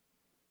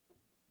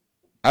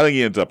 I think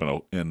he ends up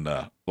in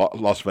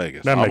Las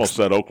Vegas. I almost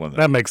said Oakland.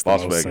 That makes the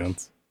Las most Vegas.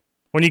 sense.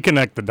 When you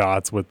connect the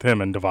dots with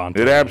him and Devontae.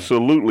 It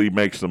absolutely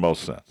makes the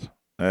most sense.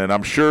 And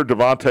I'm sure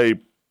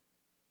Devontae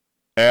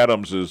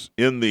Adams is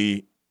in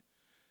the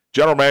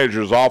general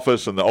manager's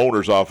office and the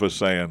owner's office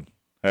saying,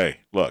 hey,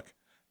 look,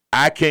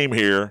 I came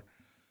here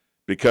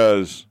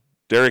because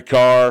Derek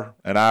Carr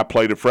and I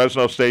played at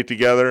Fresno State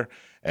together,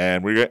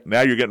 and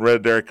now you're getting rid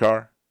of Derek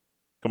Carr?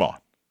 Come on.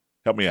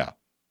 Help me out.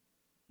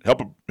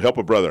 Help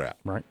a brother out.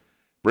 Right.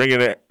 Bring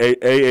in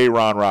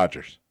Aaron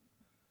Rodgers.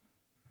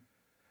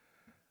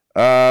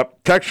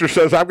 Texter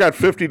says, I've got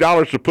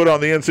 $50 to put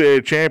on the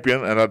NCAA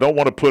champion, and I don't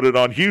want to put it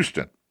on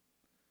Houston.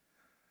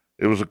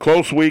 It was a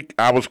close week.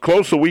 I was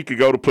close a week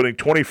ago to putting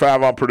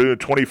 25 on Purdue and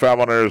 25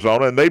 on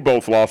Arizona, and they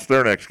both lost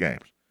their next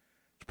games.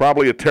 It's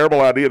probably a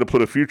terrible idea to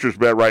put a futures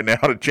bet right now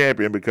on a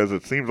champion because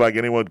it seems like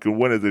anyone could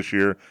win it this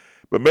year.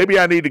 But maybe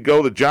I need to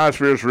go the John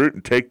Spears route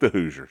and take the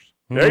Hoosiers.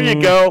 There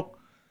you go.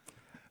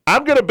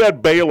 I'm going to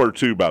bet Baylor,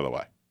 too, by the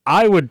way.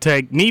 I would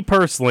take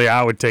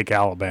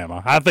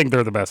Alabama. I think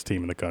they're the best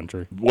team in the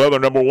country. Well,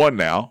 they're number one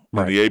now in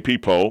Right. the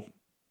AP poll,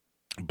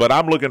 but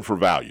I'm looking for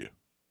value.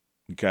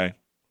 Okay?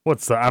 I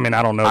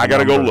don't know. I got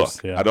to go numbers.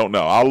 look. Yeah. I don't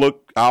know.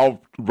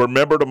 I'll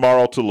remember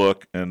tomorrow to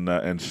look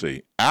and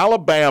see.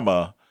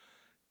 Alabama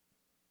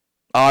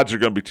odds are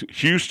going to be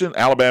Houston,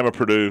 Alabama,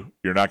 Purdue.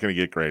 You're not going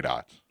to get great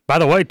odds. By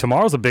the way,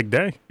 tomorrow's a big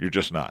day. You're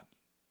just not.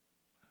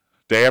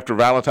 Day after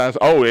Valentine's.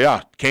 Oh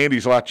yeah,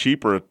 candy's a lot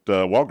cheaper at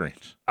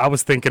Walgreens. I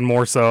was thinking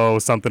more so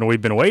something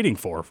we've been waiting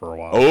for a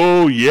while.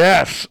 Oh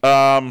yes.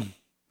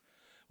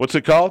 What's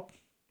it called?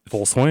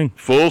 Full Swing.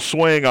 Full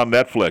Swing on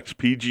Netflix.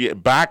 PGA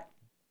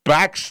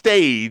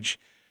backstage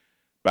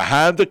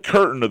behind the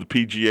curtain of the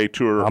PGA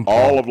Tour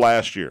all of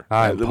last year,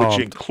 which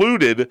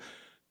included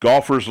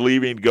golfers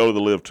leaving to go to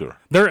the LIV Tour.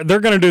 They're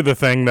going to do the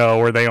thing though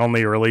where they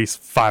only release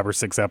 5 or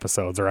 6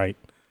 episodes, right?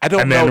 I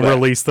don't know. And then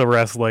release the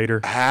rest later.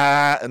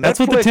 That's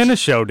what the tennis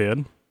show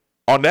did.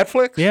 On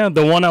Netflix? Yeah,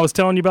 the one I was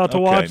telling you about to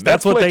watch.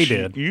 That's what they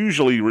did.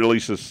 Usually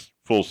releases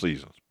full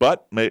seasons,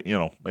 but maybe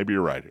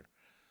you're right here.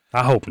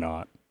 I hope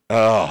not.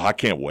 Oh, I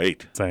can't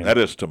wait. Same. That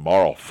is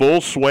tomorrow.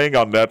 Full Swing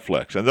on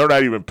Netflix, and they're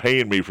not even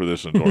paying me for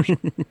this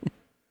endorsement.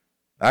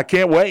 I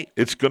can't wait.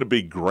 It's going to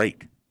be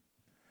great.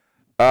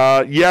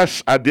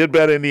 Yes, I did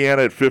bet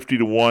Indiana at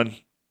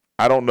 50-1.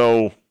 I don't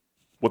know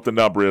what the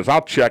number is.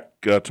 I'll check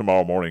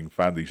tomorrow morning and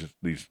find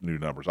these new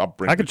numbers.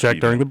 I could check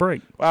during the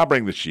break. Well, I'll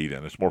bring the sheet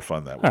in. It's more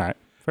fun that way. All right.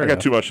 I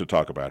got too much to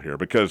talk about here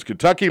because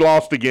Kentucky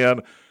lost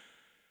again.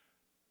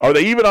 Are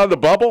they even on the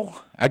bubble?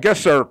 I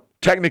guess they're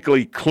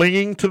technically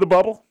clinging to the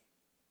bubble.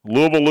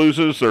 Louisville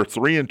loses. They're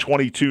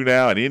 3-22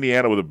 now, and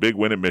Indiana with a big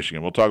win at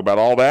Michigan. We'll talk about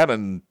all that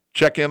and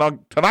check in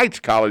on tonight's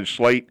college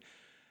slate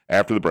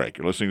after the break.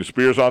 You're listening to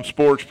Spears on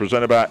Sports,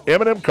 presented by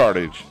M&M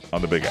Cartage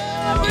on the Big X.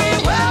 I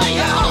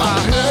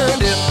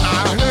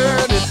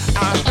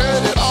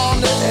heard it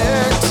on the X.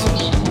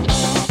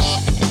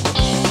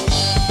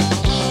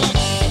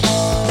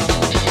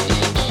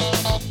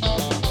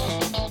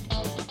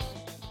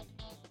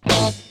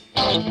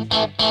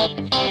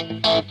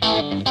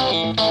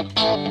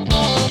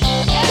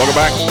 Welcome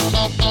back.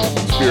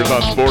 Spears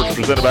on Sports,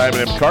 presented by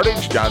M&M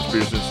Cartage. John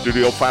Spears in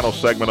studio. Final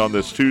segment on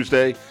this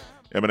Tuesday.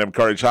 M&M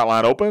Cartage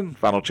hotline open.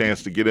 Final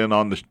chance to get in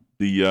on the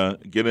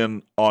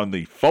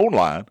phone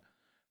line.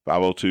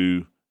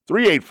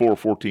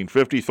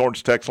 502-384-1450.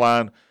 Thornton's text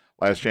line.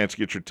 Last chance to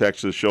get your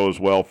text to the show as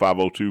well.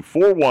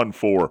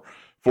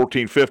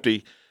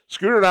 502-414-1450.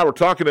 Scooter and I were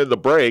talking in the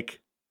break.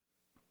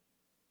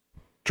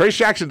 Trace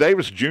Jackson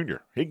Davis Jr.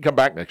 He can come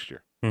back next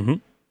year. Mm-hmm.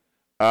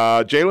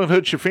 Jalen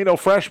Hood-Schifino,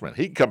 freshman.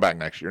 He can come back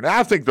next year. Now,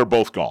 I think they're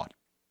both gone.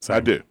 Same.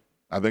 I do.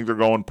 I think they're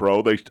going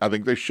pro. I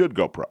think they should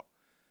go pro.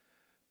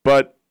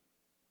 But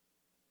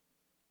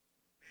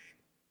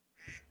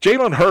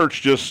Jalen Hurts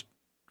just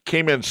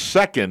came in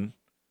second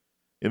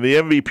in the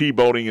MVP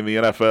voting in the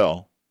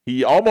NFL.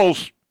 He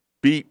almost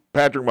beat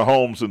Patrick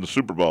Mahomes in the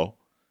Super Bowl.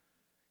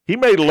 He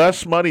made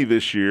less money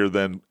this year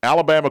than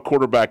Alabama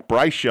quarterback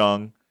Bryce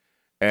Young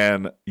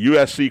and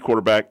USC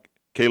quarterback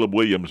Caleb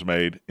Williams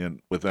made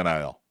with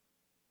NIL.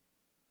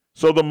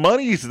 So the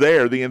money's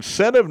there. The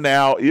incentive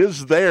now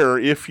is there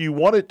if you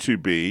want it to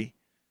be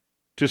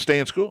to stay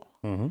in school.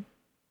 Mm-hmm.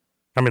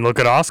 I mean, look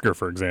at Oscar,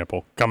 for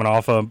example, coming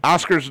off of.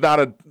 Oscar's not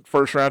a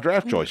first-round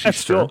draft choice.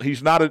 That's true.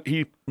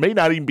 He may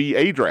not even be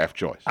a draft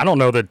choice. I don't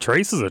know that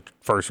Trace is a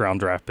first-round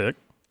draft pick.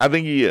 I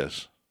think he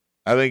is.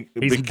 I think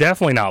he's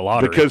definitely not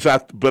lottery.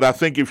 But I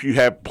think if you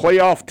have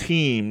playoff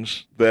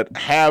teams that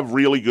have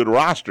really good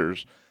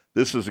rosters,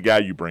 this is the guy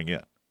you bring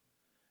in.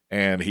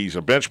 And he's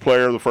a bench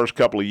player the first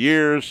couple of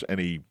years, and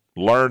he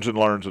learns and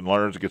learns and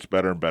learns. It gets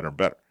better and better and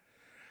better.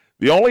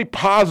 The only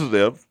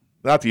positive,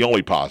 not the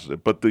only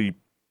positive, but the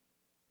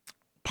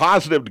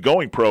positive to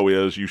going pro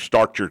is you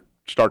start your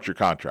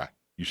contract.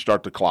 You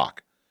start the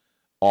clock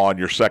on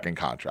your second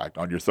contract,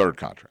 on your third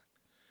contract.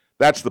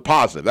 That's the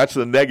positive. That's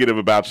the negative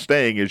about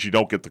staying is you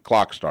don't get the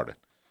clock started.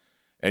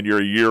 And you're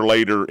a year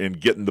later in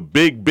getting the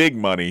big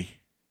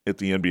money at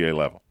the NBA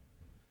level.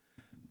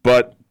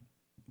 But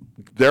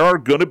there are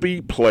going to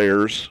be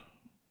players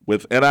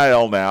with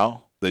NIL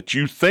now that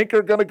you think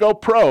are going to go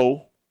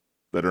pro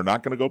that are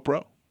not going to go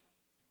pro.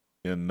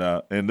 And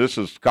this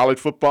is college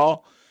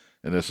football,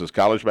 and this is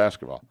college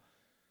basketball.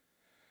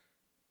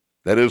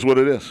 That is what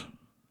it is.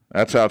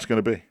 That's how it's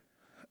going to be.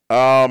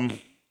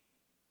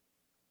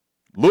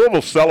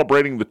 Louisville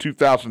celebrating the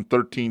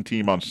 2013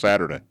 team on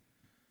Saturday.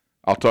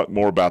 I'll talk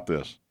more about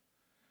this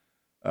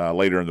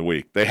later in the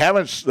week. They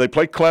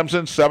play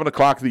Clemson 7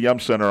 o'clock at the Yum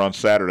Center on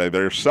Saturday.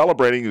 They're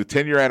celebrating the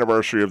 10-year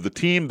anniversary of the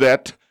team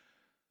that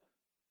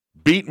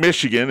beat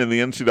Michigan in the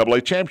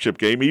NCAA championship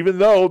game, even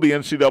though the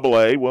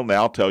NCAA will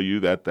now tell you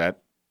that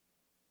that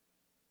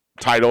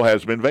title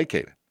has been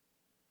vacated.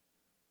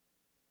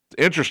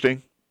 It's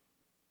interesting,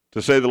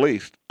 to say the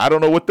least. I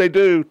don't know what they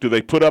do. Do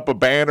they put up a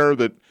banner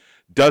that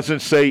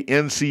doesn't say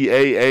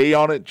NCAA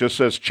on it, just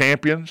says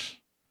champions?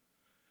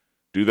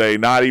 Do they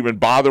not even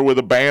bother with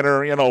a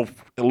banner? You know,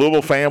 a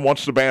Louisville fan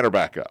wants the banner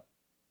back up.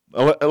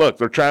 Look,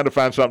 they're trying to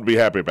find something to be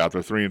happy about.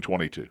 They're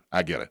 3-22.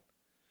 I get it.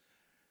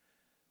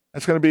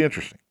 That's going to be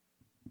interesting.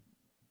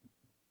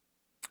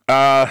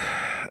 A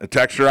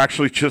texter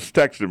actually just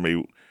texted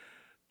me.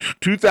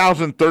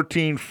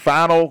 2013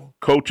 final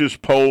coaches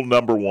poll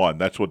 #1.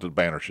 That's what the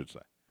banner should say.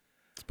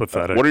 It's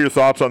pathetic. What are your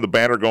thoughts on the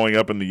banner going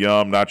up in the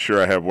Yum? Not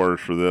sure I have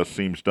words for this.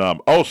 Seems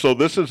dumb. Oh, so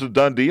this is a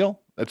done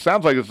deal? It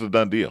sounds like it's a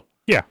done deal.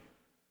 Yeah.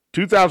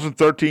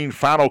 2013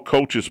 final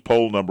coaches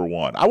poll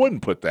 #1. I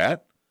wouldn't put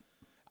that.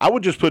 I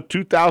would just put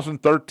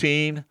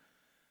 2013,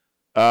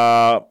 and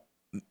I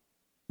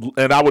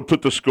would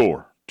put the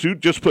score.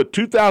 Just put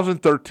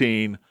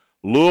 2013,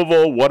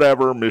 Louisville,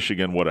 whatever,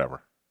 Michigan,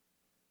 whatever.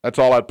 That's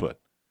all I'd put.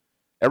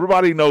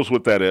 Everybody knows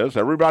what that is.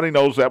 Everybody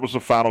knows that was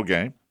the final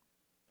game.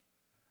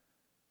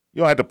 You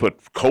don't have to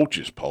put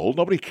coaches poll.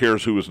 Nobody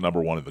cares who was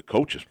 #1 in the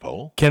coaches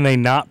poll. Can they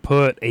not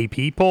put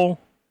AP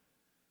poll?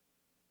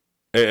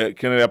 Can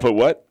they not put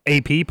what?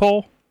 AP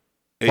poll?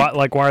 Why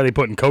are they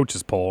putting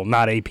coaches poll,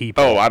 not AP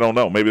poll? Oh, I don't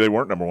know. Maybe they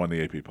weren't #1 in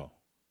the AP poll.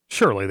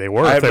 Surely they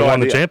were if they won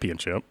the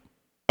championship.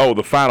 Oh,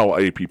 the final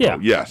AP poll. Yeah.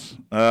 Yes.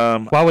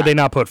 Why would they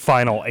not put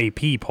final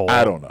AP poll?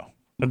 I don't know.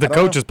 The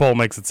coaches poll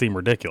makes it seem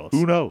ridiculous.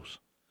 Who knows?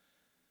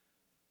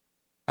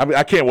 I mean,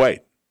 I can't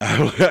wait.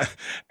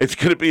 It's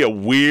going to be a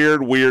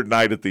weird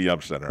night at the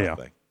Yum Center, I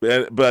think.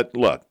 But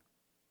look,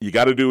 you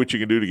got to do what you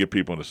can do to get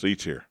people in the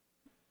seats here.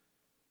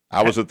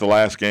 I was at the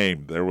last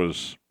game. It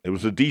was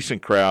a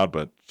decent crowd,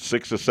 but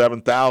 6,000 to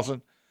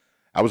 7,000.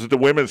 I was at the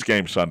women's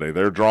game Sunday.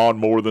 They're drawing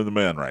more than the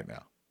men right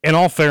now. In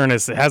all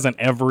fairness, hasn't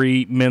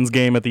every men's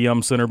game at the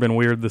Yum Center been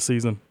weird this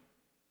season?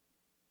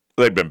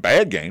 They've been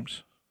bad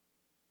games.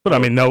 But I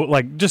mean,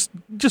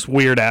 just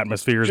weird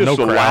atmospheres, just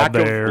no crowd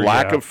there.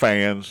 Lack of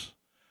fans,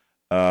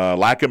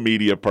 lack of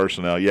media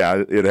personnel.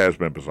 Yeah, it has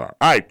been bizarre.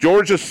 All right,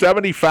 Georgia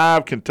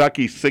 75,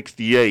 Kentucky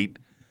 68.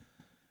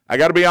 I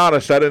got to be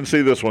honest, I didn't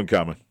see this one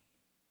coming.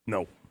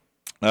 No.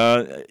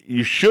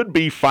 You should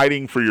be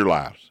fighting for your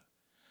lives,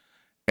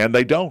 and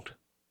they don't.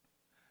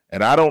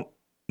 And I don't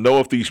know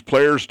if these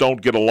players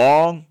don't get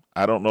along.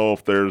 I don't know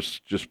if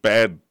there's just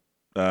bad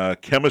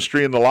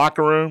chemistry in the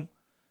locker room.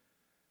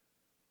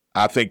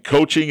 I think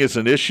coaching is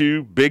an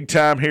issue big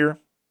time here,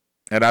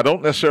 and I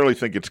don't necessarily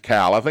think it's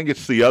Cal. I think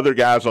it's the other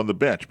guys on the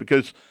bench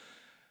because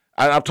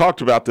I've talked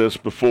about this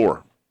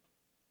before.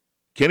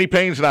 Kenny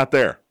Payne's not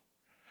there.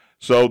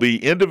 So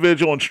the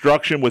individual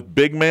instruction with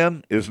big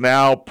men is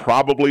now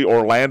probably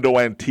Orlando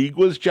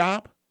Antigua's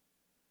job.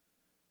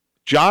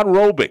 John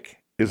Robick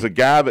is a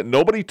guy that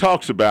nobody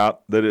talks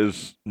about that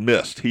is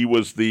missed. He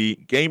was the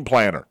game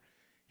planner.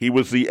 He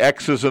was the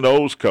X's and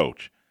O's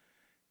coach.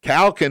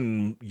 Cal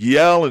can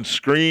yell and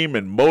scream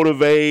and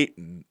motivate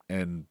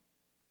and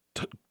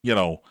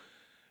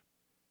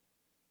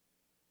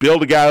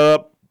build a guy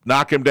up,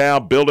 knock him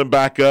down, build him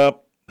back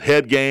up,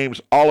 head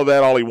games, all of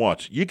that, all he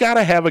wants. You got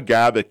to have a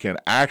guy that can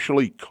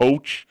actually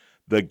coach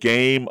the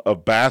game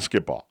of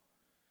basketball.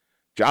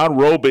 John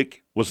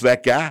Robick was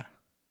that guy,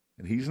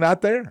 and he's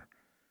not there.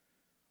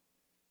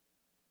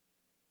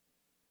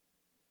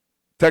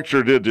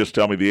 Texture did just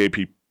tell me the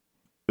AP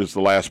is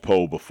the last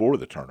poll before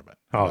the tournament.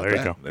 Oh, there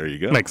you go. There you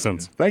go. Makes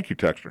sense. Thank you,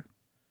 Texture.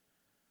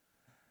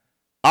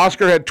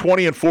 Oscar had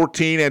 20 and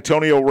 14.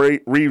 Antonio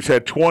Reeves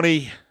had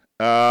 20.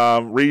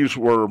 Reeves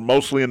were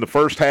mostly in the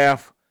first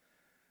half.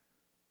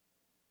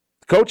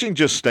 Coaching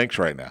just stinks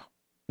right now.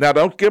 Now,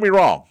 don't get me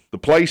wrong. The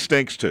play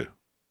stinks too.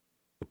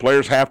 The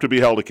players have to be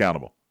held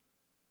accountable.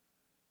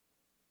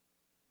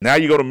 Now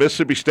you go to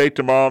Mississippi State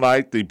tomorrow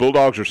night. The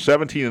Bulldogs are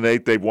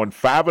 17-8. They've won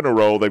 5 in a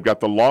row. They've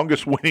got the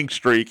longest winning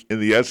streak in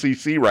the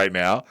SEC right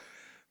now.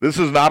 This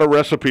is not a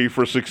recipe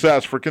for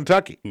success for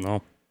Kentucky.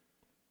 No.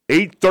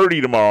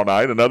 8:30 tomorrow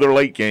night, another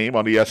late game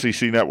on the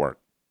SEC Network.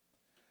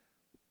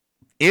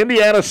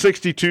 Indiana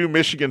 62,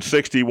 Michigan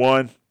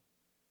 61.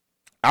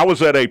 I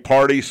was at a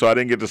party, so I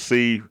didn't get to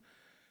see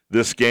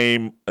this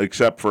game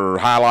except for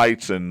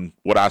highlights and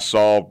what I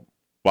saw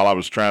while I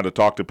was trying to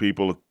talk to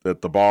people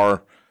at the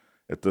bar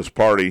at this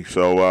party.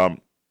 So,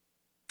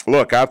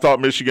 look, I thought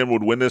Michigan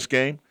would win this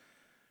game.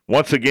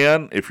 Once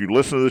again, if you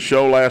listened to the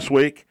show last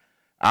week,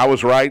 I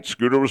was right.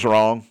 Scooter was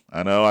wrong.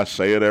 I know I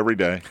say it every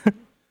day.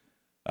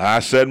 I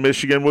said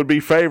Michigan would be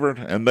favored,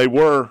 and they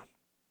were.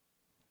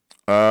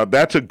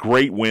 That's a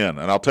great win,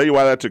 and I'll tell you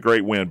why that's a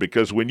great win.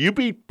 Because when you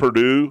beat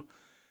Purdue,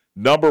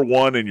 number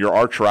one in your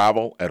arch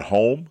rival at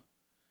home,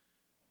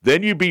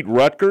 then you beat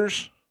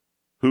Rutgers,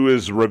 who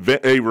is a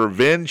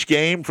revenge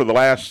game for the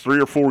last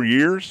 3 or 4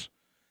 years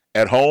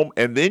at home,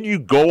 and then you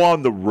go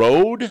on the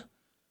road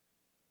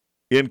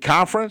in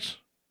conference,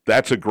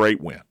 that's a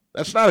great win.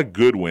 That's not a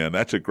good win.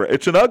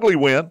 It's an ugly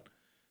win,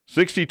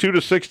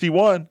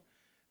 62-61,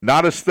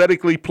 not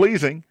aesthetically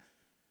pleasing.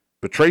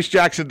 But Trace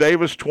Jackson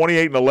Davis,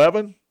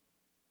 28-11.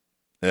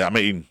 I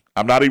mean,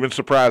 I'm not even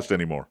surprised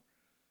anymore.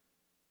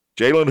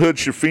 Jalen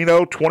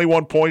Hood-Schifino,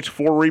 21 points,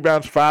 4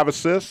 rebounds, 5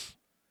 assists.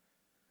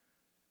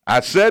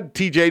 I said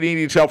TJD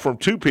needs help from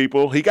 2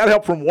 people. He got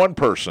help from 1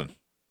 person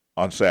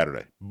on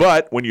Saturday.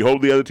 But when you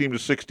hold the other team to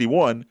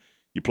 61,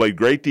 you played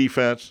great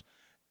defense,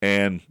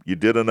 and you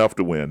did enough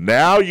to win.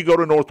 Now you go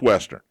to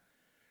Northwestern.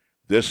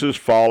 This is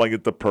falling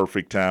at the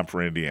perfect time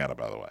for Indiana,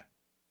 by the way.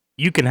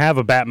 You can have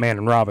a Batman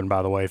and Robin,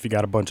 by the way, if you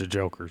got a bunch of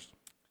jokers.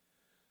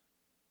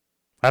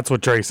 That's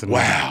what Trace and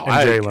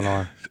Jalen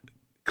are.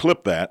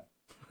 Clip that.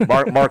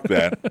 Mark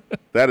that.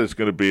 That is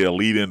going to be a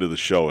lead into the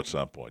show at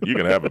some point. You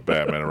can have a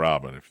Batman and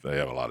Robin if they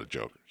have a lot of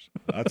jokers.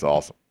 That's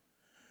awesome.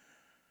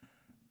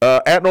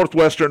 At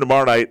Northwestern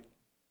tomorrow night,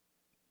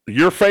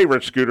 your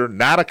favorite, Scooter,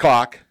 9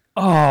 o'clock.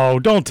 Oh,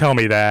 don't tell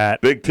me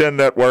that. Big Ten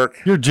Network.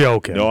 You're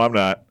joking. No, I'm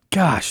not.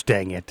 Gosh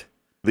dang it.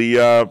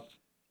 The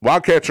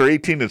Wildcats are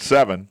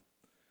 18-7,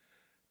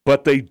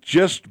 but they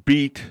just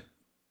beat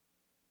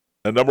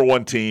a number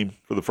 1 team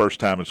for the first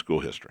time in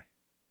school history.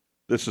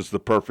 This is the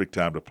perfect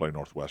time to play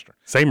Northwestern.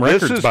 Same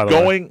records, by the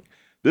way.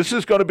 This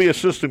is going to be a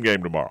system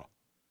game tomorrow.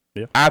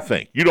 Yeah. I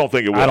think. You don't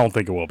think it will? I don't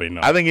think it will be,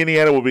 no. I think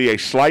Indiana will be a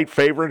slight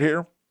favorite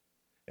here,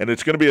 and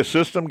it's going to be a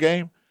system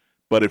game.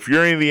 But if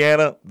you're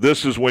Indiana,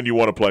 this is when you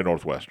want to play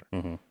Northwestern.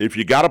 Mm-hmm. If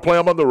you got to play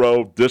them on the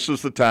road, this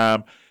is the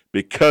time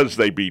because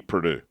they beat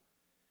Purdue.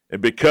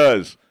 And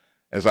because,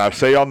 as I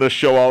say on this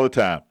show all the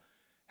time,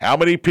 how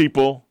many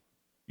people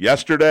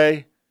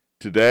yesterday,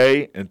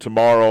 today, and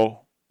tomorrow,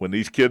 when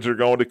these kids are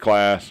going to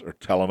class, are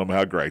telling them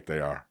how great they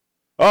are?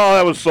 Oh,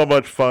 that was so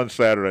much fun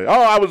Saturday.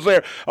 Oh, I was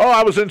there. Oh,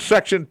 I was in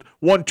section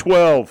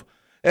 112,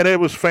 and it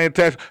was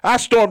fantastic. I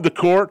stormed the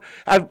court.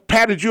 I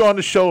patted you on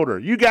the shoulder.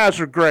 You guys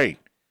are great.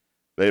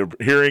 They're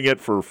hearing it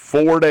for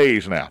 4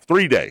 days now.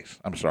 3 days,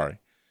 I'm sorry,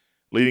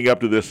 leading up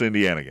to this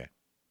Indiana game.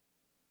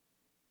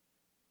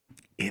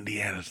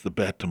 Indiana's the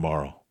bet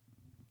tomorrow.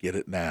 Get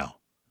it now.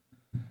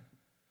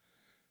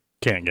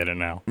 Can't get it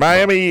now.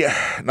 Miami,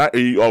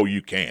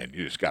 you can.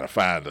 You just got to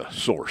find a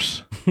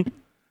source.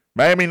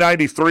 Miami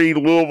 93,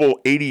 Louisville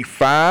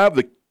 85.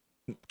 The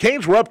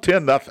Canes were up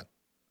 10-0.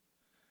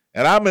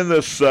 And I'm in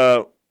this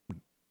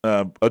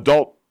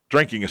adult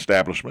drinking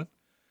establishment,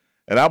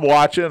 and I'm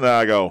watching, and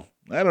I go,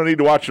 I don't need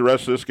to watch the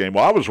rest of this game.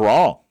 Well, I was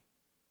wrong.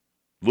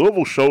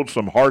 Louisville showed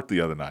some heart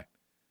the other night.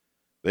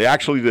 They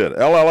actually did.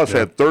 LLS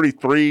had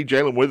 33,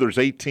 Jalen Withers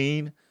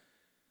 18.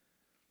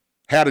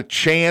 Had a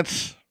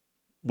chance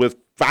with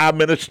 5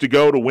 minutes to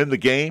go to win the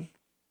game.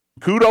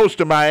 Kudos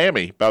to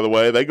Miami, by the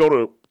way. They go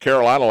to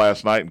Carolina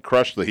last night and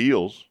crushed the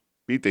Heels.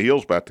 Beat the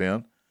Heels by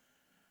 10.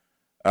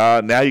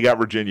 Now you got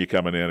Virginia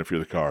coming in if you're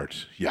the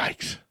Cards.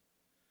 Yikes.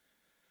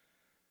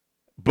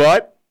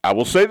 But I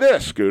will say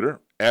this, Scooter,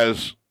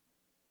 as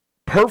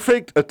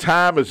perfect a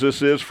time as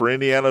this is for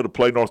Indiana to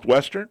play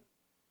Northwestern,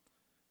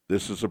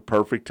 this is a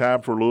perfect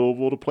time for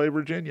Louisville to play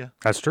Virginia.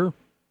 That's true.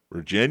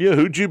 Virginia,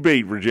 who'd you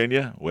beat,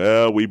 Virginia?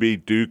 Well, we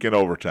beat Duke in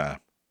overtime.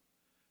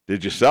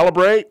 Did you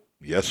celebrate?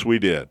 Yes, we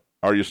did.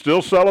 Are you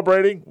still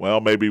celebrating? Well,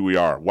 maybe we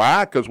are.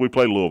 Why? Because we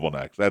play Louisville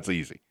next. That's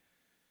easy.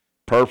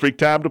 Perfect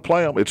time to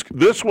play them.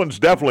 This one's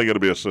definitely going to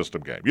be a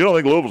system game. You don't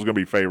think Louisville's going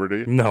to be favored, do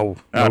you? No,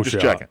 I'm just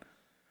checking.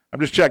 I'm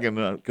just checking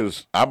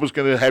because I was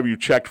going to have you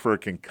checked for a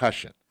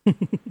concussion.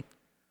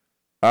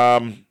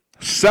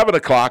 7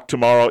 o'clock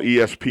tomorrow,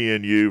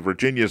 ESPNU.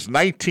 Virginia's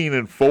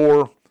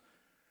 19-4.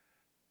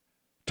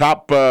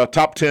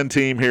 Top 10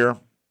 team here.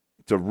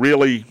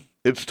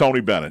 It's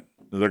Tony Bennett.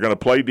 They're going to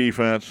play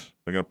defense.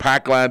 They're going to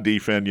pack line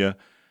defend you.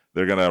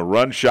 They're going to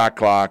run shot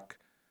clock.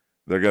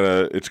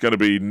 It's going to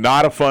be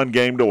not a fun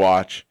game to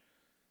watch.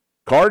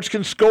 Cards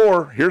can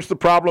score. Here's the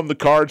problem the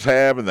Cards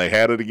have, and they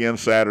had it again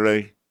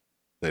Saturday.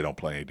 They don't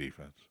play any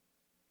defense.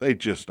 They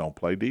just don't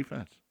play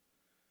defense.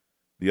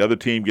 The other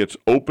team gets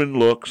open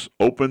looks,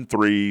 open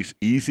threes,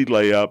 easy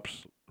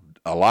layups,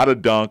 a lot of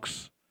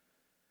dunks.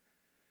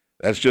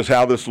 That's just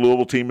how this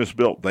Louisville team is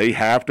built. They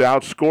have to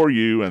outscore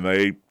you, and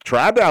they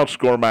tried to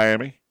outscore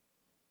Miami.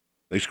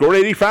 They scored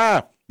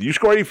 85. You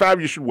score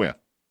 85, you should win.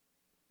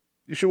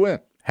 You should win.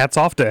 Hats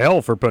off to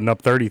L for putting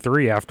up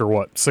 33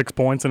 after, 6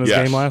 points in his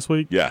game last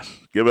week? Yes.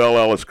 Give L.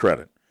 Ellis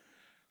credit.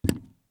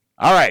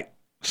 All right.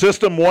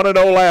 System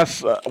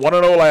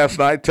 1-0 last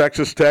night.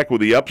 Texas Tech with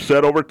the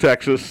upset over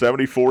Texas,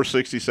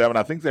 74-67.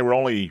 I think they were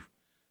only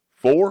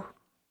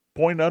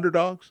 4-point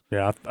underdogs.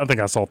 Yeah, I think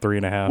I saw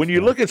 3.5. When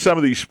you look at some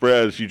of these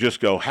spreads, you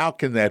just go, how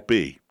can that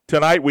be?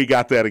 Tonight we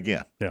got that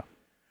again. Yeah.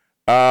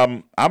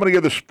 I'm going to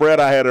give the spread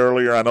I had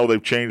earlier. I know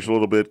they've changed a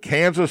little bit.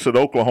 Kansas at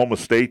Oklahoma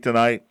State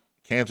tonight.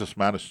 Kansas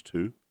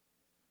 -2.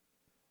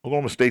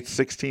 Oklahoma State's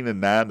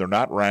 16-9. They're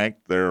not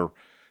ranked. They're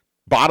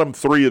bottom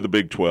 3 of the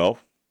Big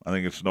 12. I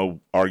think it's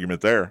no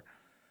argument there.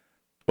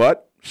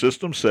 But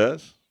system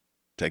says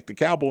take the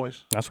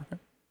Cowboys. That's right.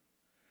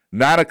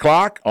 9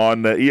 o'clock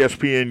on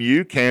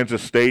ESPNU,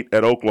 Kansas State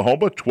at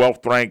Oklahoma,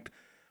 12th ranked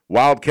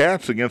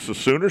Wildcats against the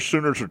Sooners.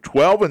 Sooners are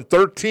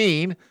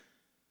 12-13.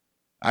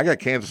 I got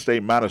Kansas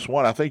State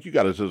 -1. I think you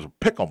got it as a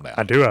pick 'em now.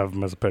 I do have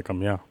them as a pick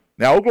 'em, yeah.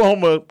 Now,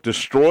 Oklahoma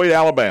destroyed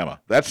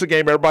Alabama. That's the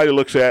game everybody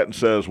looks at and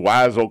says,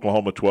 why is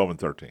Oklahoma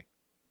 12-13?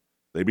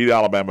 They beat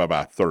Alabama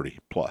by 30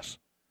 plus.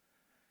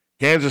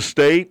 Kansas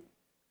State,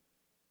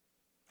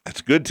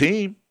 that's a good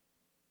team,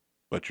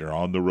 but you're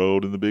on the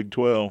road in the Big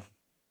 12.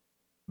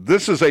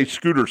 This is a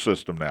scooter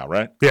system now,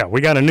 right? Yeah,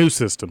 we got a new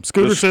system.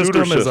 Scooter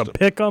system is a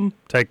pick 'em,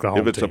 take the home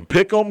team. If it's a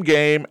pick 'em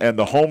game and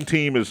the home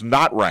team is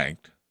not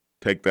ranked,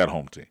 take that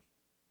home team.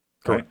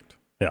 Correct.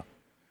 Yeah.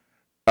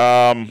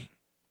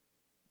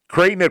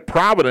 Creighton at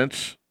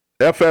Providence,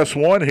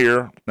 FS1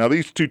 here. Now,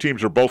 these two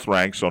teams are both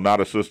ranked, so not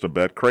a system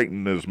bet.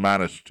 Creighton is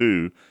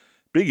 -2.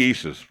 Big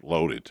East is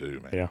loaded,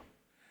 too, man. Yeah.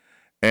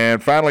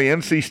 And finally,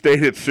 NC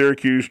State at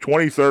Syracuse,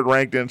 23rd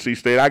ranked NC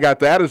State. I got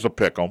that as a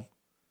pick 'em.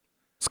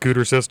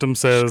 Scooter system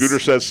says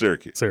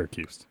Syracuse.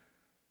 Syracuse.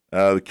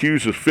 The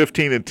Qs is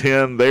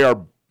 15-10. They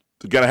are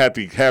going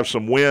to have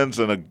some wins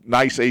and a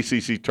nice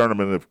ACC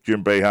tournament if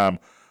Jim Boeheim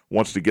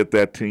wants to get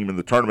that team in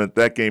the tournament.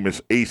 That game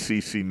is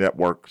ACC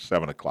Network,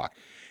 7 o'clock.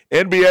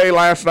 NBA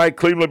last night,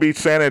 Cleveland beat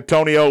San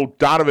Antonio.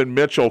 Donovan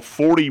Mitchell,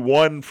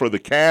 41 for the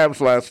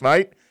Cavs last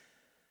night.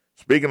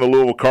 Speaking of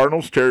Louisville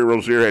Cardinals, Terry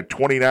Rozier had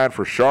 29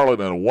 for Charlotte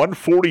and a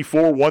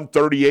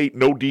 144-138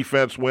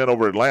 no-defense win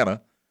over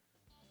Atlanta.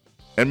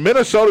 And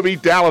Minnesota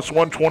beat Dallas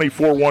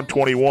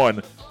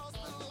 124-121.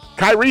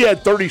 Kyrie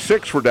had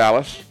 36 for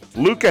Dallas.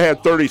 Luka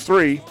had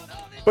 33.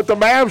 But the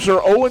Mavs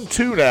are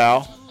 0-2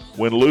 now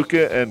when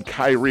Luka and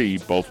Kyrie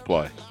both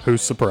play.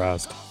 Who's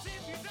surprised?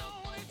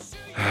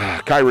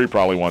 Kyrie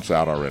probably wants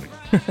out already.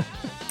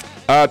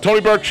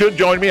 Tony Burke should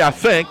join me, I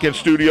think, in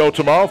studio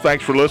tomorrow.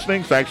 Thanks for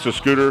listening. Thanks to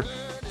Scooter.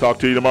 Talk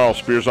to you tomorrow.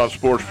 Spears on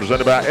Sports,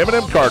 presented by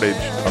M&M Cartage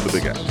on the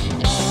Big X.